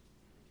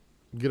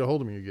get a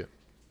hold of me again.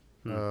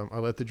 I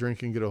let the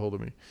drinking get a hold of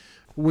me.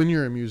 When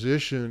you're a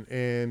musician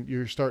and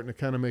you're starting to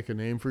kind of make a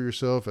name for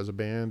yourself as a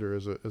band or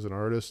as an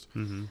artist,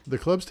 the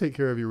clubs take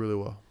care of you really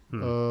well.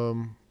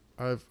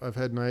 I've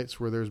had nights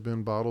where there's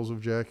been bottles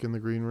of Jack in the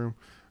green room.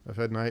 I've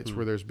had nights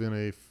where there's been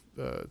a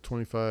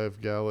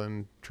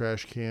 25-gallon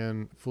trash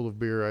can full of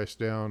beer iced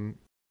down.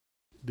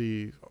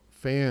 The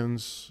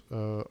fans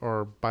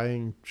are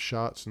buying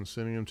shots and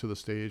sending them to the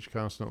stage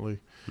constantly.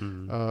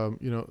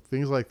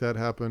 Things like that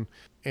happen.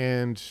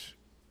 And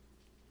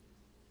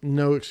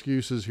no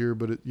excuses here,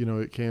 but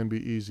it can be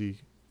easy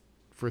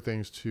for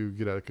things to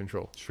get out of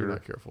control if you're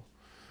not careful.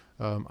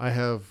 I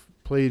have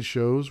played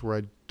shows where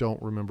I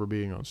don't remember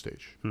being on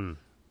stage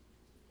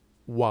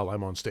while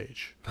I'm on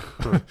stage.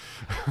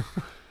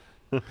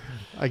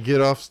 I get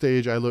off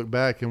stage, I look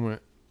back and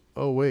went,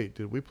 oh wait,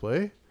 did we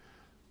play?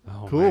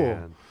 Oh, cool.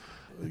 Man.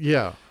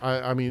 Yeah.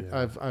 I mean,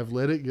 I've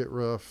let it get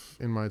rough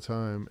in my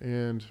time,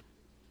 and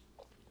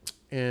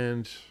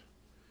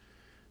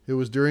it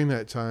was during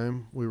that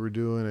time we were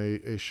doing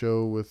a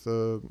show with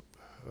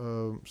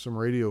some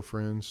radio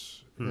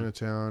friends in a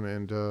town,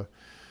 and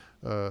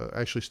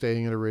actually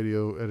staying at a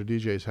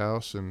DJ's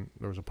house, and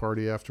there was a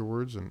party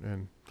afterwards,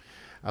 and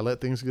I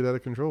let things get out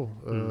of control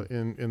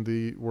in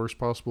the worst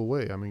possible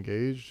way. I'm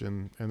engaged,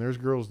 and there's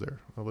girls there.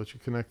 I'll let you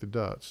connect the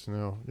dots.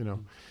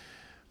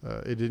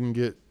 It didn't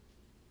get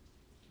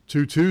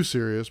too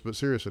serious, but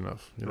serious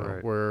enough,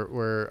 Right.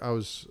 where I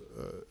was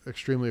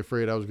extremely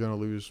afraid I was going to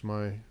lose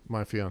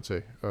my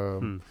fiance.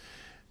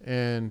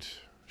 And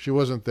she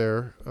wasn't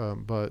there,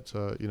 but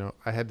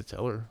I had to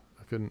tell her.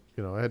 I couldn't,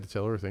 I had to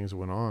tell her things that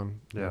went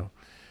on. you know.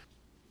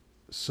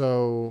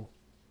 So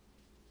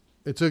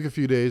it took a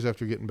few days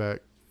after getting back,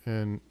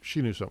 and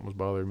she knew something was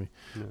bothering me,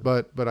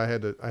 but I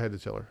had to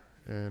tell her.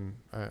 And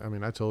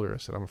I told her, I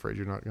said, I'm afraid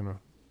you're not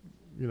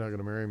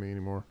gonna marry me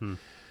anymore.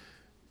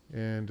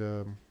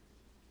 And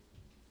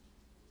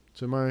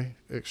to my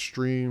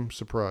extreme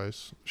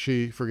surprise,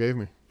 she forgave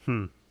me.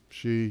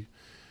 She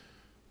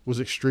was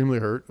extremely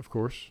hurt, of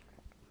course.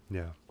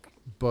 Yeah.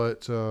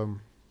 But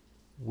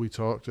we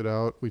talked it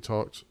out. We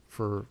talked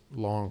for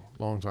long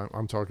time.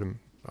 I'm talking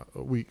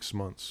weeks,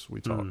 months.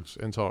 We talked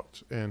and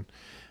talked, and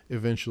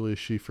eventually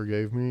she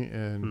forgave me.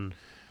 And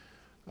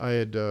I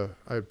had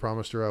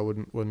promised her I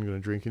wasn't going to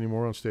drink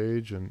anymore on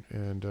stage,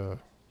 and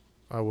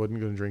I wasn't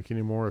going to drink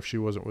anymore if she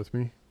wasn't with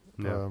me,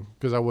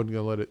 because I wasn't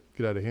going to let it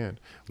get out of hand.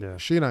 Yeah.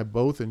 She and I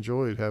both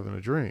enjoyed having a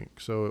drink,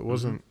 so it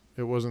wasn't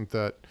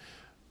that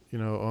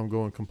I'm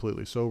going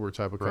completely sober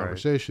type of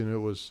conversation. It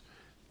was,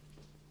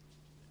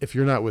 if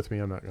you're not with me,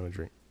 I'm not going to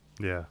drink.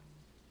 Yeah.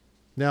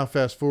 Now,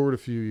 fast forward a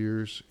few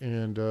years,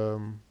 and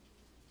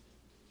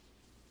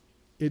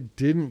it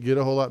didn't get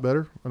a whole lot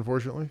better,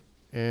 unfortunately.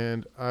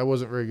 And I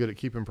wasn't very good at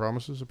keeping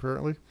promises,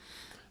 apparently.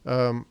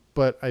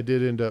 But I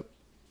did end up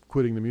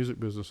quitting the music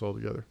business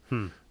altogether.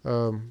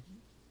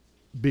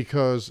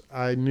 Because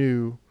I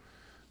knew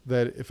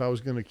that if I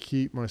was going to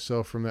keep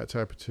myself from that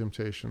type of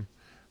temptation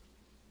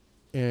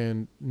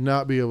and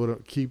not be able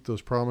to keep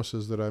those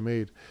promises that I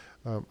made,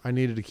 I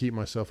needed to keep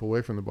myself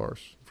away from the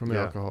bars, from the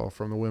alcohol,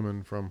 from the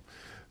women, from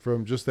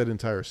just that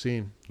entire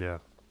scene. Yeah.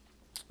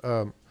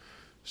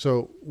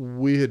 So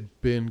we had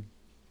been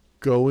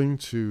going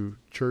to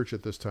church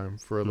at this time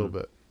for a little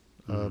bit.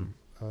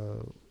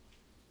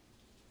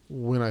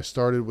 When I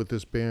started with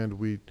this band,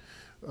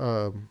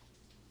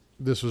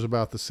 this was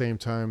about the same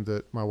time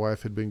that my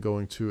wife had been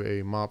going to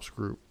a MOPS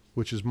group,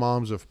 which is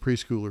Moms of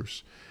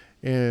Preschoolers.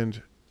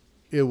 And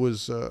it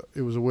was a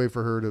way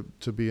for her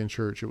to be in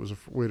church. It was a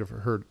way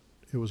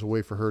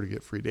for her to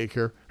get free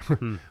daycare.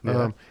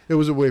 It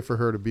was a way for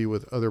her to be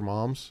with other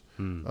moms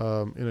in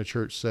a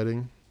church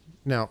setting.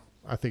 Now,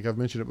 I think I've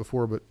mentioned it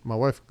before, but my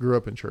wife grew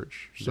up in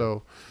church,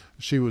 so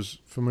she was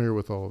familiar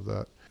with all of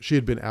that. She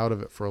had been out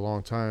of it for a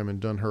long time and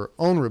done her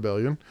own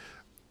rebellion.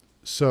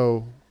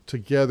 So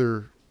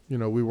together,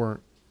 we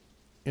weren't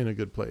in a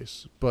good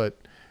place. But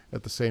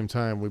at the same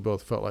time, we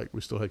both felt like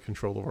we still had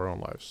control of our own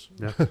lives.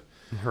 Yeah.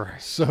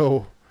 Right.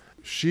 So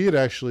she had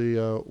actually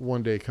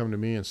one day come to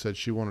me and said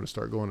she wanted to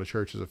start going to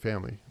church as a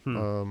family.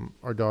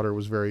 Our daughter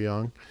was very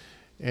young.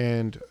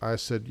 And I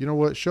said, you know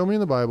what? Show me in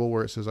the Bible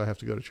where it says I have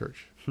to go to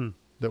church,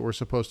 that we're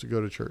supposed to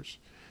go to church.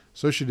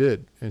 So she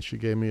did. And she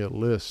gave me a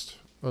list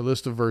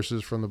of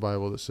verses from the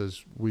Bible that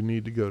says we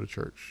need to go to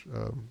church.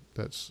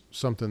 That's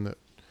something that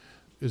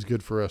is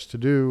good for us to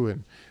do.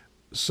 And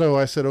so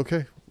I said,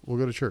 okay, we'll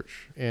go to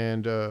church.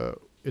 And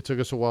it took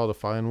us a while to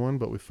find one,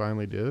 but we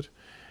finally did.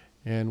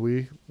 And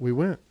we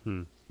went.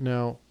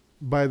 Now,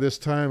 by this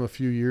time, a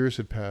few years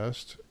had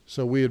passed.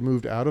 So we had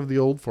moved out of the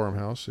old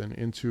farmhouse and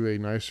into a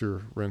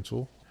nicer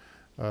rental.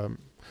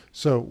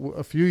 So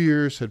a few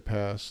years had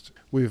passed.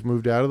 We've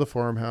moved out of the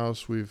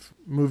farmhouse. We've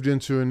moved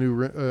into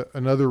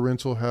another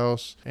rental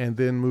house, and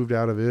then moved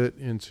out of it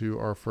into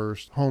our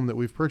first home that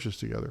we've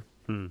purchased together.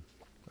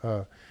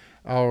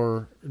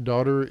 Our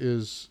daughter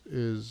is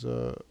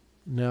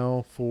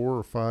now 4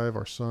 or 5.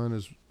 Our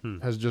son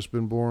has just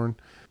been born,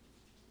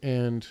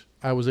 and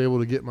I was able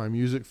to get my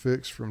music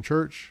fix from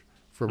church,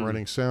 from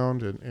running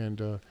sound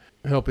and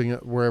helping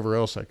wherever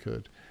else I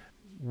could.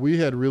 We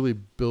had really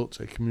built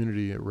a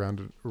community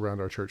around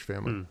our church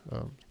family.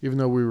 Even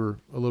though we were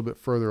a little bit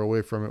further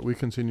away from it, we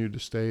continued to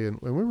stay. And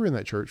we were in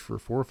that church for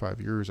 4 or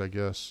 5 years, I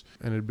guess,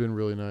 and it had been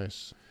really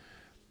nice.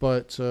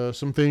 But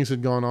some things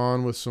had gone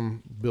on with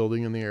some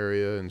building in the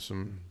area and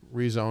some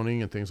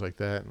rezoning and things like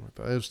that. And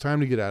it was time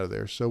to get out of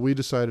there. So we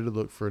decided to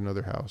look for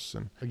another house.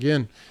 And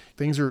again,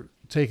 things are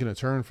taking a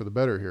turn for the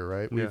better here,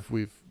 right?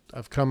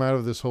 I've come out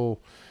of this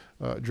whole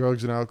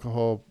drugs and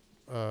alcohol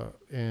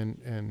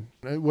and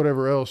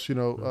whatever else,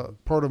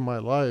 part of my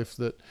life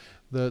that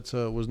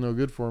was no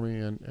good for me.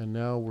 And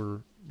now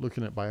we're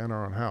looking at buying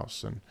our own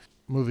house and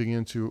moving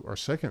into our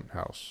second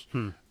house.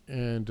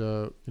 And,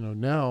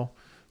 now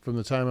from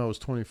the time I was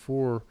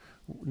 24,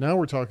 now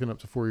we're talking up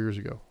to 4 years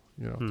ago,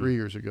 3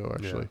 years ago,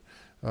 actually.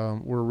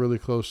 We're really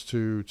close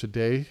to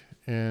today,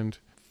 and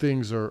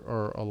things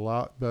are a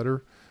lot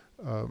better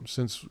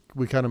since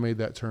we kind of made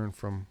that turn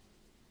from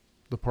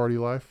the party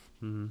life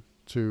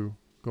to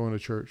going to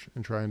church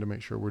and trying to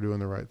make sure we're doing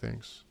the right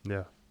things.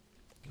 Yeah.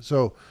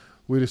 So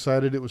we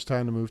decided it was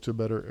time to move to a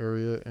better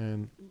area,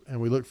 and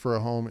we looked for a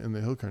home in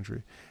the hill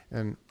country.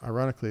 And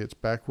ironically, it's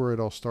back where it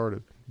all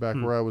started, back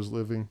where I was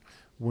living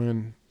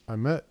when I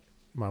met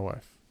my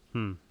wife.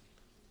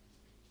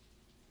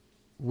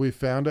 We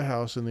found a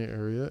house in the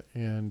area,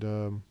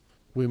 and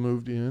we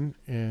moved in,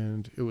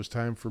 and it was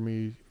time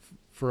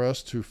for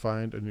us to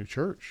find a new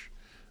church,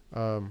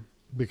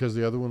 because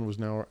the other one was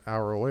now an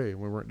hour away,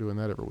 and we weren't doing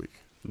that every week.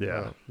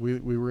 Yeah.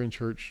 We were in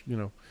church,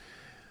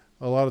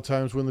 a lot of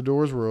times when the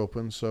doors were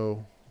open.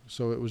 So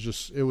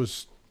it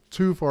was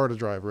too far to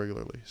drive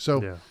regularly.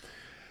 So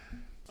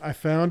I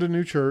found a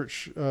new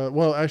church.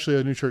 Actually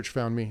a new church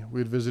found me. We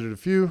had visited a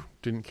few,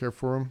 didn't care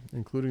for them,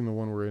 including the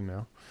one we're in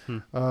now,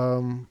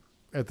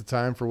 at the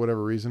time for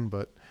whatever reason.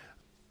 But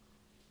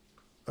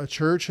a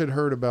church had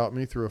heard about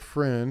me through a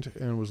friend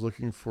and was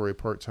looking for a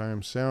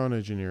part-time sound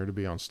engineer to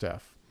be on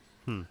staff.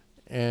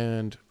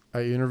 And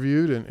I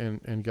interviewed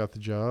and got the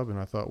job, and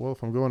I thought, well,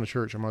 if I'm going to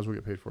church, I might as well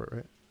get paid for it,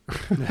 right?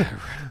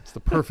 It's the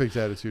perfect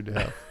attitude to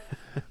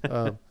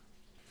have.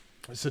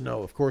 I said,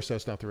 no, of course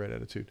that's not the right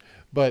attitude.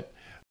 But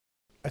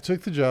I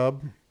took the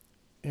job,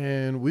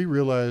 and we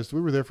realized,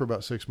 we were there for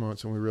about 6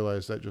 months, and we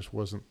realized that just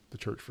wasn't the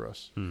church for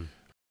us.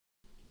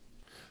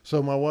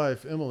 So my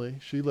wife, Emily,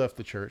 she left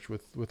the church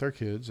with our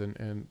kids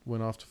and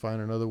went off to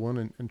find another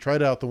one and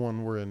tried out the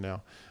one we're in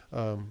now.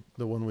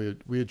 The one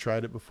we had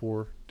tried it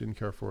before, didn't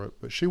care for it,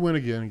 but she went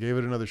again and gave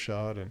it another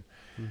shot, and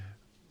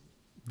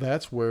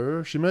that's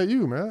where she met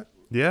you, Matt.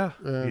 Yeah,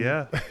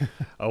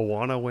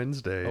 Awana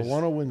Wednesdays.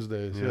 Awana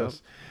Wednesdays,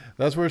 yes.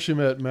 That's where she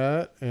met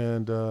Matt,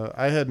 and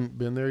I hadn't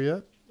been there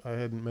yet. I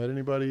hadn't met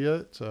anybody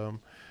yet,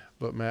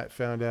 but Matt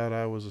found out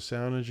I was a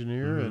sound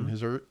engineer, and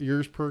his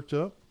ears perked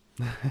up.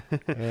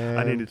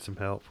 I needed some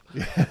help.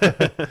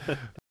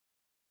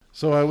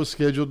 So I was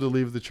scheduled to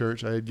leave the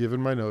church. I had given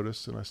my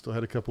notice, and I still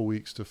had a couple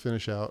weeks to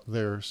finish out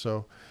there.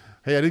 So,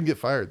 hey, I didn't get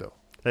fired, though.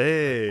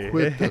 Hey.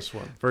 Quit this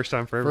one. First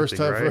time for everything,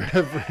 for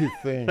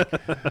everything.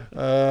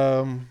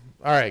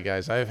 All right,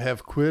 guys. I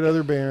have quit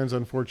other bands,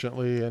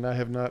 unfortunately, and I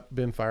have not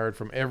been fired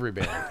from every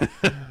band.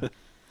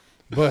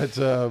 But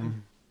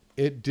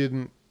it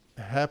didn't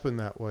happen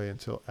that way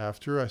until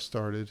after I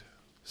started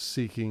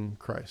seeking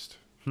Christ.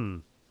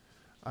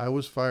 I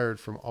was fired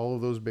from all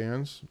of those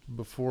bands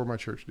before my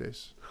church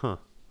days.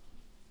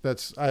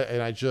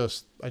 I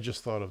just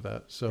thought of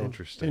that. So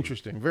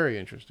interesting, very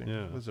interesting.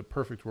 Yeah. That's a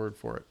perfect word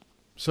for it.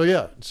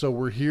 So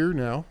we're here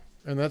now,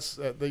 and that's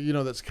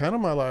that's kind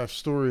of my life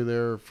story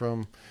there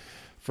from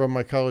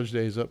my college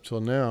days up till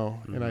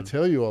now. And I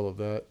tell you all of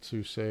that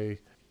to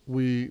say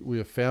we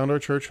have found our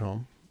church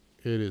home.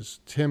 It is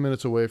 10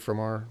 minutes away from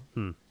our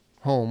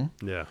home.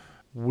 Yeah.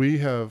 We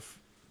have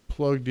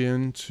plugged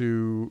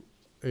into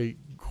a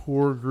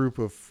core group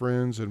of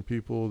friends and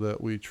people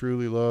that we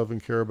truly love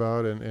and care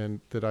about,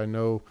 and that I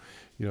know,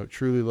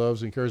 truly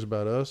loves and cares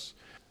about us.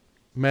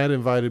 Matt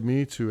invited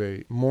me to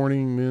a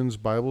morning men's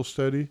Bible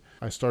study.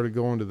 I started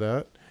going to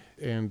that,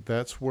 and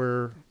that's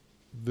where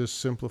this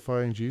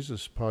Simplifying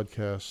Jesus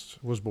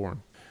podcast was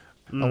born.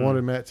 I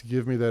wanted Matt to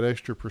give me that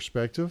extra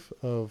perspective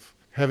of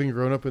having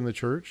grown up in the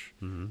church,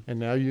 and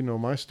now you know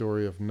my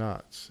story of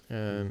knots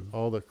and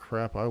all the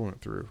crap I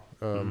went through.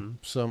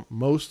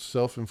 Most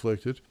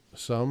self-inflicted,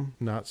 some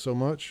not so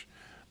much,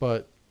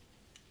 but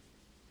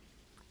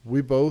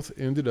we both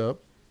ended up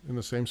in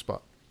the same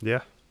spot.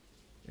 Yeah.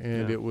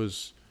 And it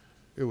was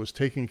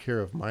taking care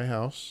of my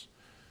house.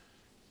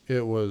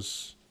 It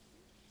was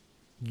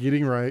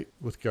getting right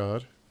with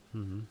God.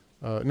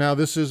 Now,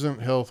 this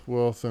isn't health,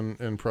 wealth,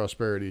 and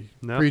prosperity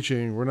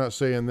preaching. We're not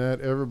saying that.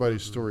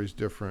 Everybody's story is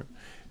different.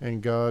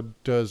 And God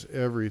does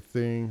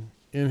everything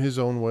in his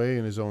own way,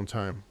 in his own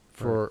time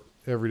for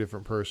every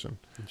different person.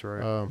 That's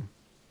right.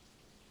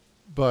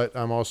 But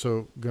I'm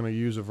also going to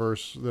use a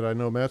verse that I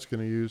know Matt's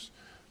going to use,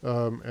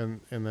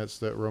 and that's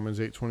that Romans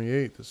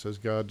 8:28 that says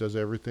God does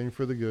everything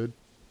for the good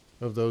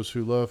of those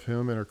who love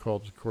him and are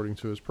called according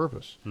to his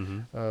purpose,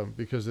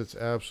 because it's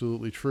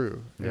absolutely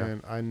true. Yeah.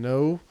 And I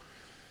know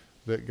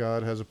that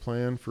God has a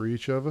plan for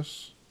each of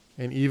us.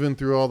 And even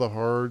through all the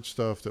hard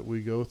stuff that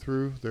we go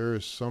through, there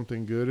is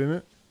something good in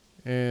it.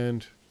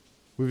 And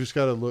we've just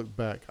got to look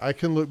back. I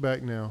can look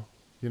back now.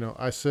 You know,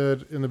 I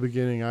said in the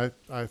beginning, I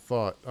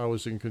thought I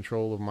was in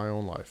control of my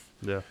own life.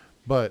 Yeah.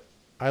 But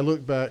I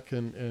look back,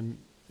 and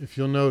if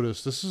you'll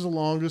notice, this is the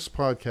longest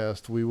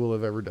podcast we will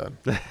have ever done.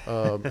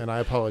 And I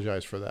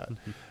apologize for that.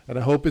 And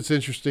I hope it's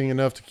interesting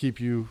enough to keep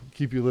you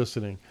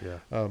listening.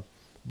 Yeah.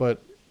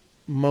 But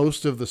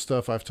most of the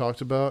stuff I've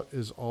talked about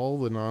is all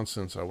the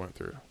nonsense I went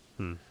through.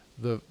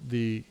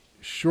 The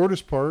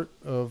shortest part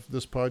of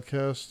this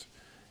podcast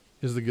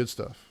is the good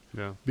stuff.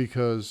 Yeah.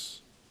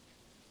 Because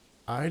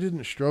I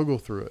didn't struggle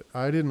through it.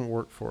 I didn't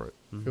work for it.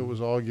 It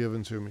was all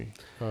given to me.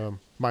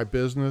 My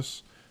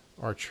business,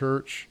 our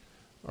church,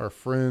 our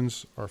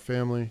friends, our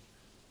family,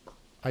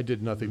 I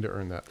did nothing to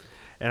earn that.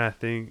 And I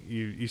think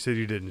you said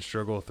you didn't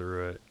struggle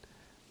through it.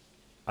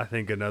 I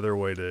think another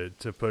way to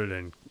put it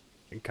in,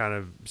 and kind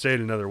of say it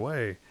another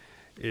way,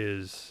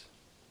 is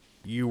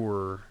you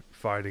were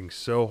fighting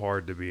so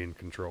hard to be in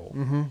control.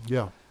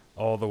 Yeah.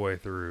 All the way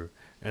through.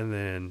 And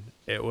then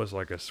it was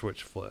like a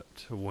switch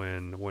flipped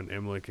when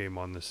Emily came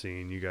on the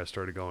scene. You guys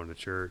started going to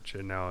church,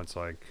 and now it's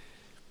like,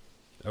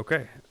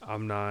 okay,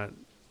 I'm not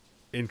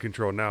in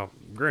control. Now,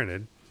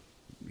 granted,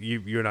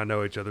 you and I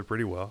know each other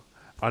pretty well.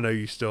 I know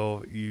you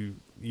still you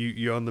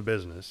own the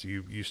business.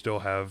 You still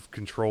have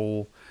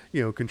control,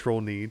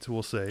 control needs,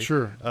 we'll say.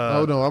 Sure.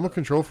 Oh no, I'm a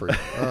control freak.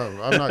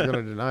 I'm not going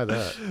to deny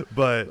that.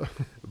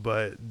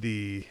 But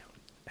the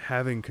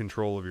having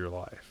control of your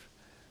life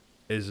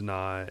is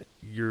not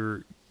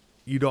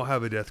you don't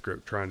have a death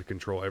grip trying to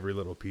control every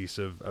little piece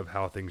of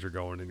how things are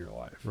going in your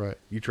life. Right.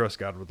 You trust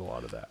God with a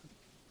lot of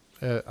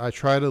that. I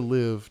try to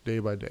live day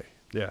by day.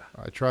 Yeah.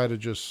 I try to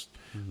just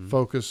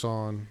focus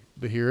on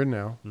the here and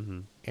now.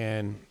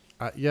 And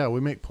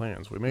we make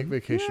plans. We make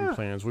vacation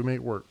plans. We make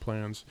work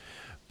plans.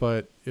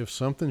 But if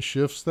something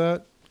shifts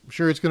that,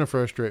 sure, it's going to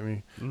frustrate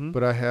me.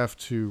 But I have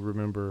to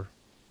remember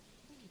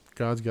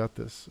God's got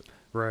this.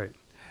 Right.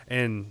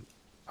 And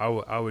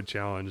I would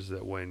challenge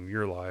that when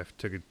your life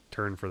took a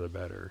turn for the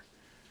better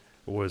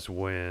was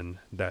when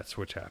that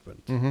switch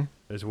happened.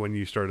 Is when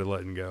you started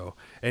letting go.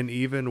 And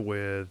even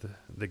with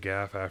the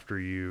gaff after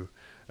you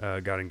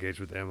got engaged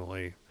with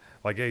Emily,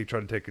 like, yeah, you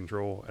tried to take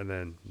control, and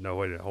then, no,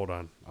 wait, hold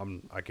on,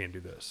 I can't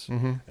do this.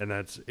 And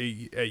that's,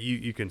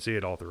 you can see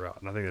it all throughout.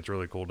 And I think that's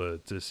really cool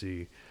to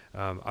see.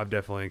 I've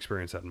definitely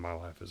experienced that in my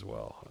life as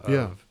well.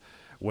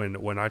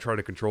 When I try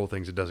to control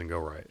things, it doesn't go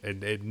right.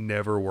 It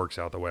never works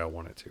out the way I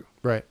want it to.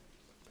 Right.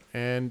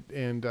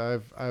 And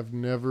I've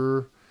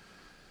never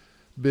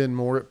been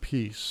more at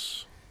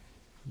peace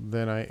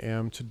than I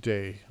am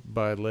today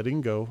by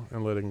letting go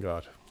and letting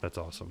God. That's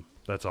awesome.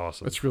 That's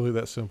awesome. It's really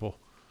that simple.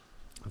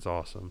 That's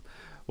awesome.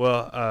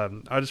 Well,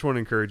 I just want to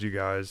encourage you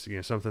guys,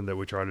 something that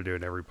we try to do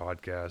in every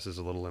podcast is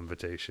a little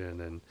invitation,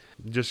 and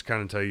just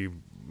kind of tell you,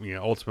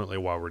 ultimately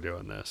why we're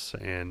doing this.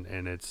 And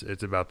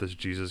it's about this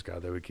Jesus guy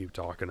that we keep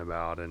talking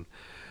about. And,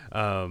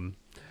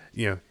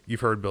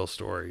 you've heard Bill's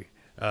story.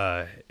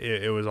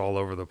 It was all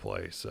over the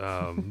place.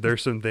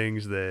 There's some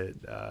things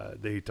that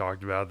he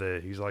talked about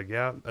that he's like,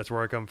 yeah, that's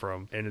where I come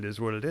from. And it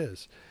is what it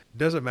is. It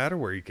doesn't matter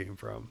where you came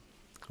from.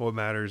 What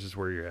matters is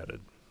where you're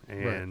headed.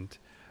 And,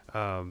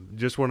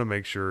 just want to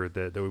make sure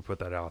that we put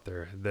that out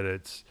there, that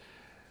it's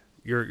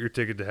your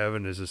ticket to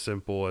heaven is as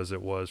simple as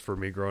it was for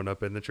me growing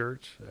up in the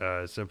church,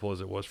 as simple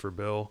as it was for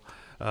Bill,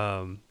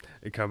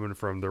 coming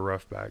from the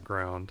rough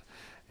background.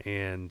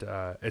 And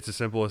it's as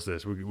simple as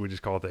this. We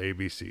just call it the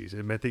ABCs.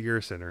 Admit that you're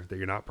a sinner, that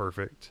you're not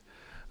perfect.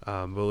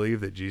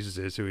 Believe that Jesus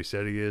is who he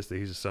said he is, that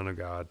he's the Son of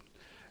God.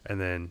 And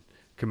then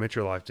commit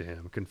your life to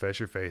him. Confess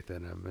your faith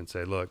in him and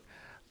say, look,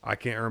 I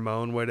can't earn my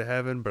own way to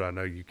heaven, but I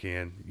know you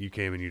can. You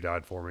came and you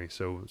died for me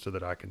so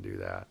that I can do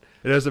that.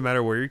 It doesn't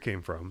matter where you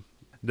came from.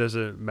 It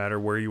doesn't matter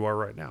where you are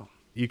right now.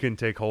 You can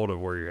take hold of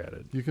where you're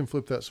headed. You can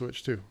flip that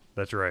switch too.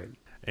 That's right.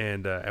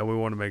 and we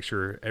want to make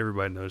sure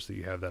everybody knows that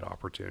you have that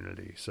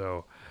opportunity.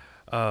 So,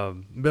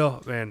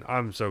 Bill, man,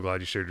 I'm so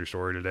glad you shared your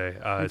story today.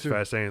 It's too.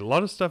 fascinating. A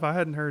lot of stuff I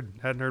hadn't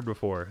heard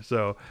before.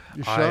 So,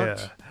 You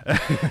shocked?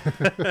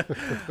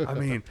 I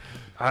mean,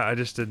 I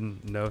just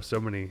didn't know so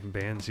many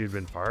bands you'd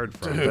been fired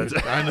from. Dude,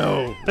 I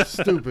know. It's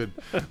stupid.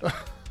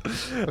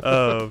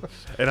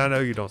 And I know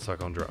you don't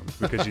suck on drums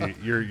because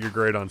you're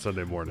great on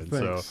Sunday morning.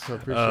 Thanks. So I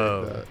appreciate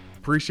that.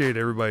 appreciate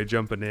everybody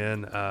jumping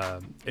in.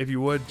 If you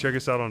would, check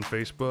us out on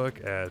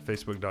Facebook at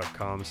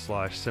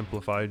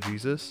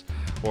facebook.com/simplifyjesus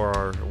or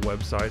our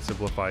website,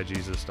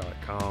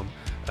 simplifyjesus.com.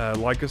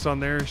 Like us on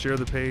there, share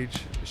the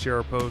page, share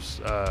our posts,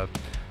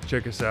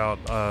 check us out.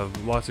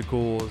 Lots of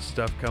cool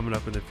stuff coming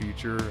up in the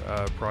future,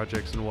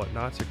 projects and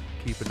whatnot, so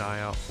keep an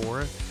eye out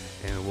for it.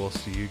 And we'll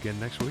see you again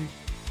next week.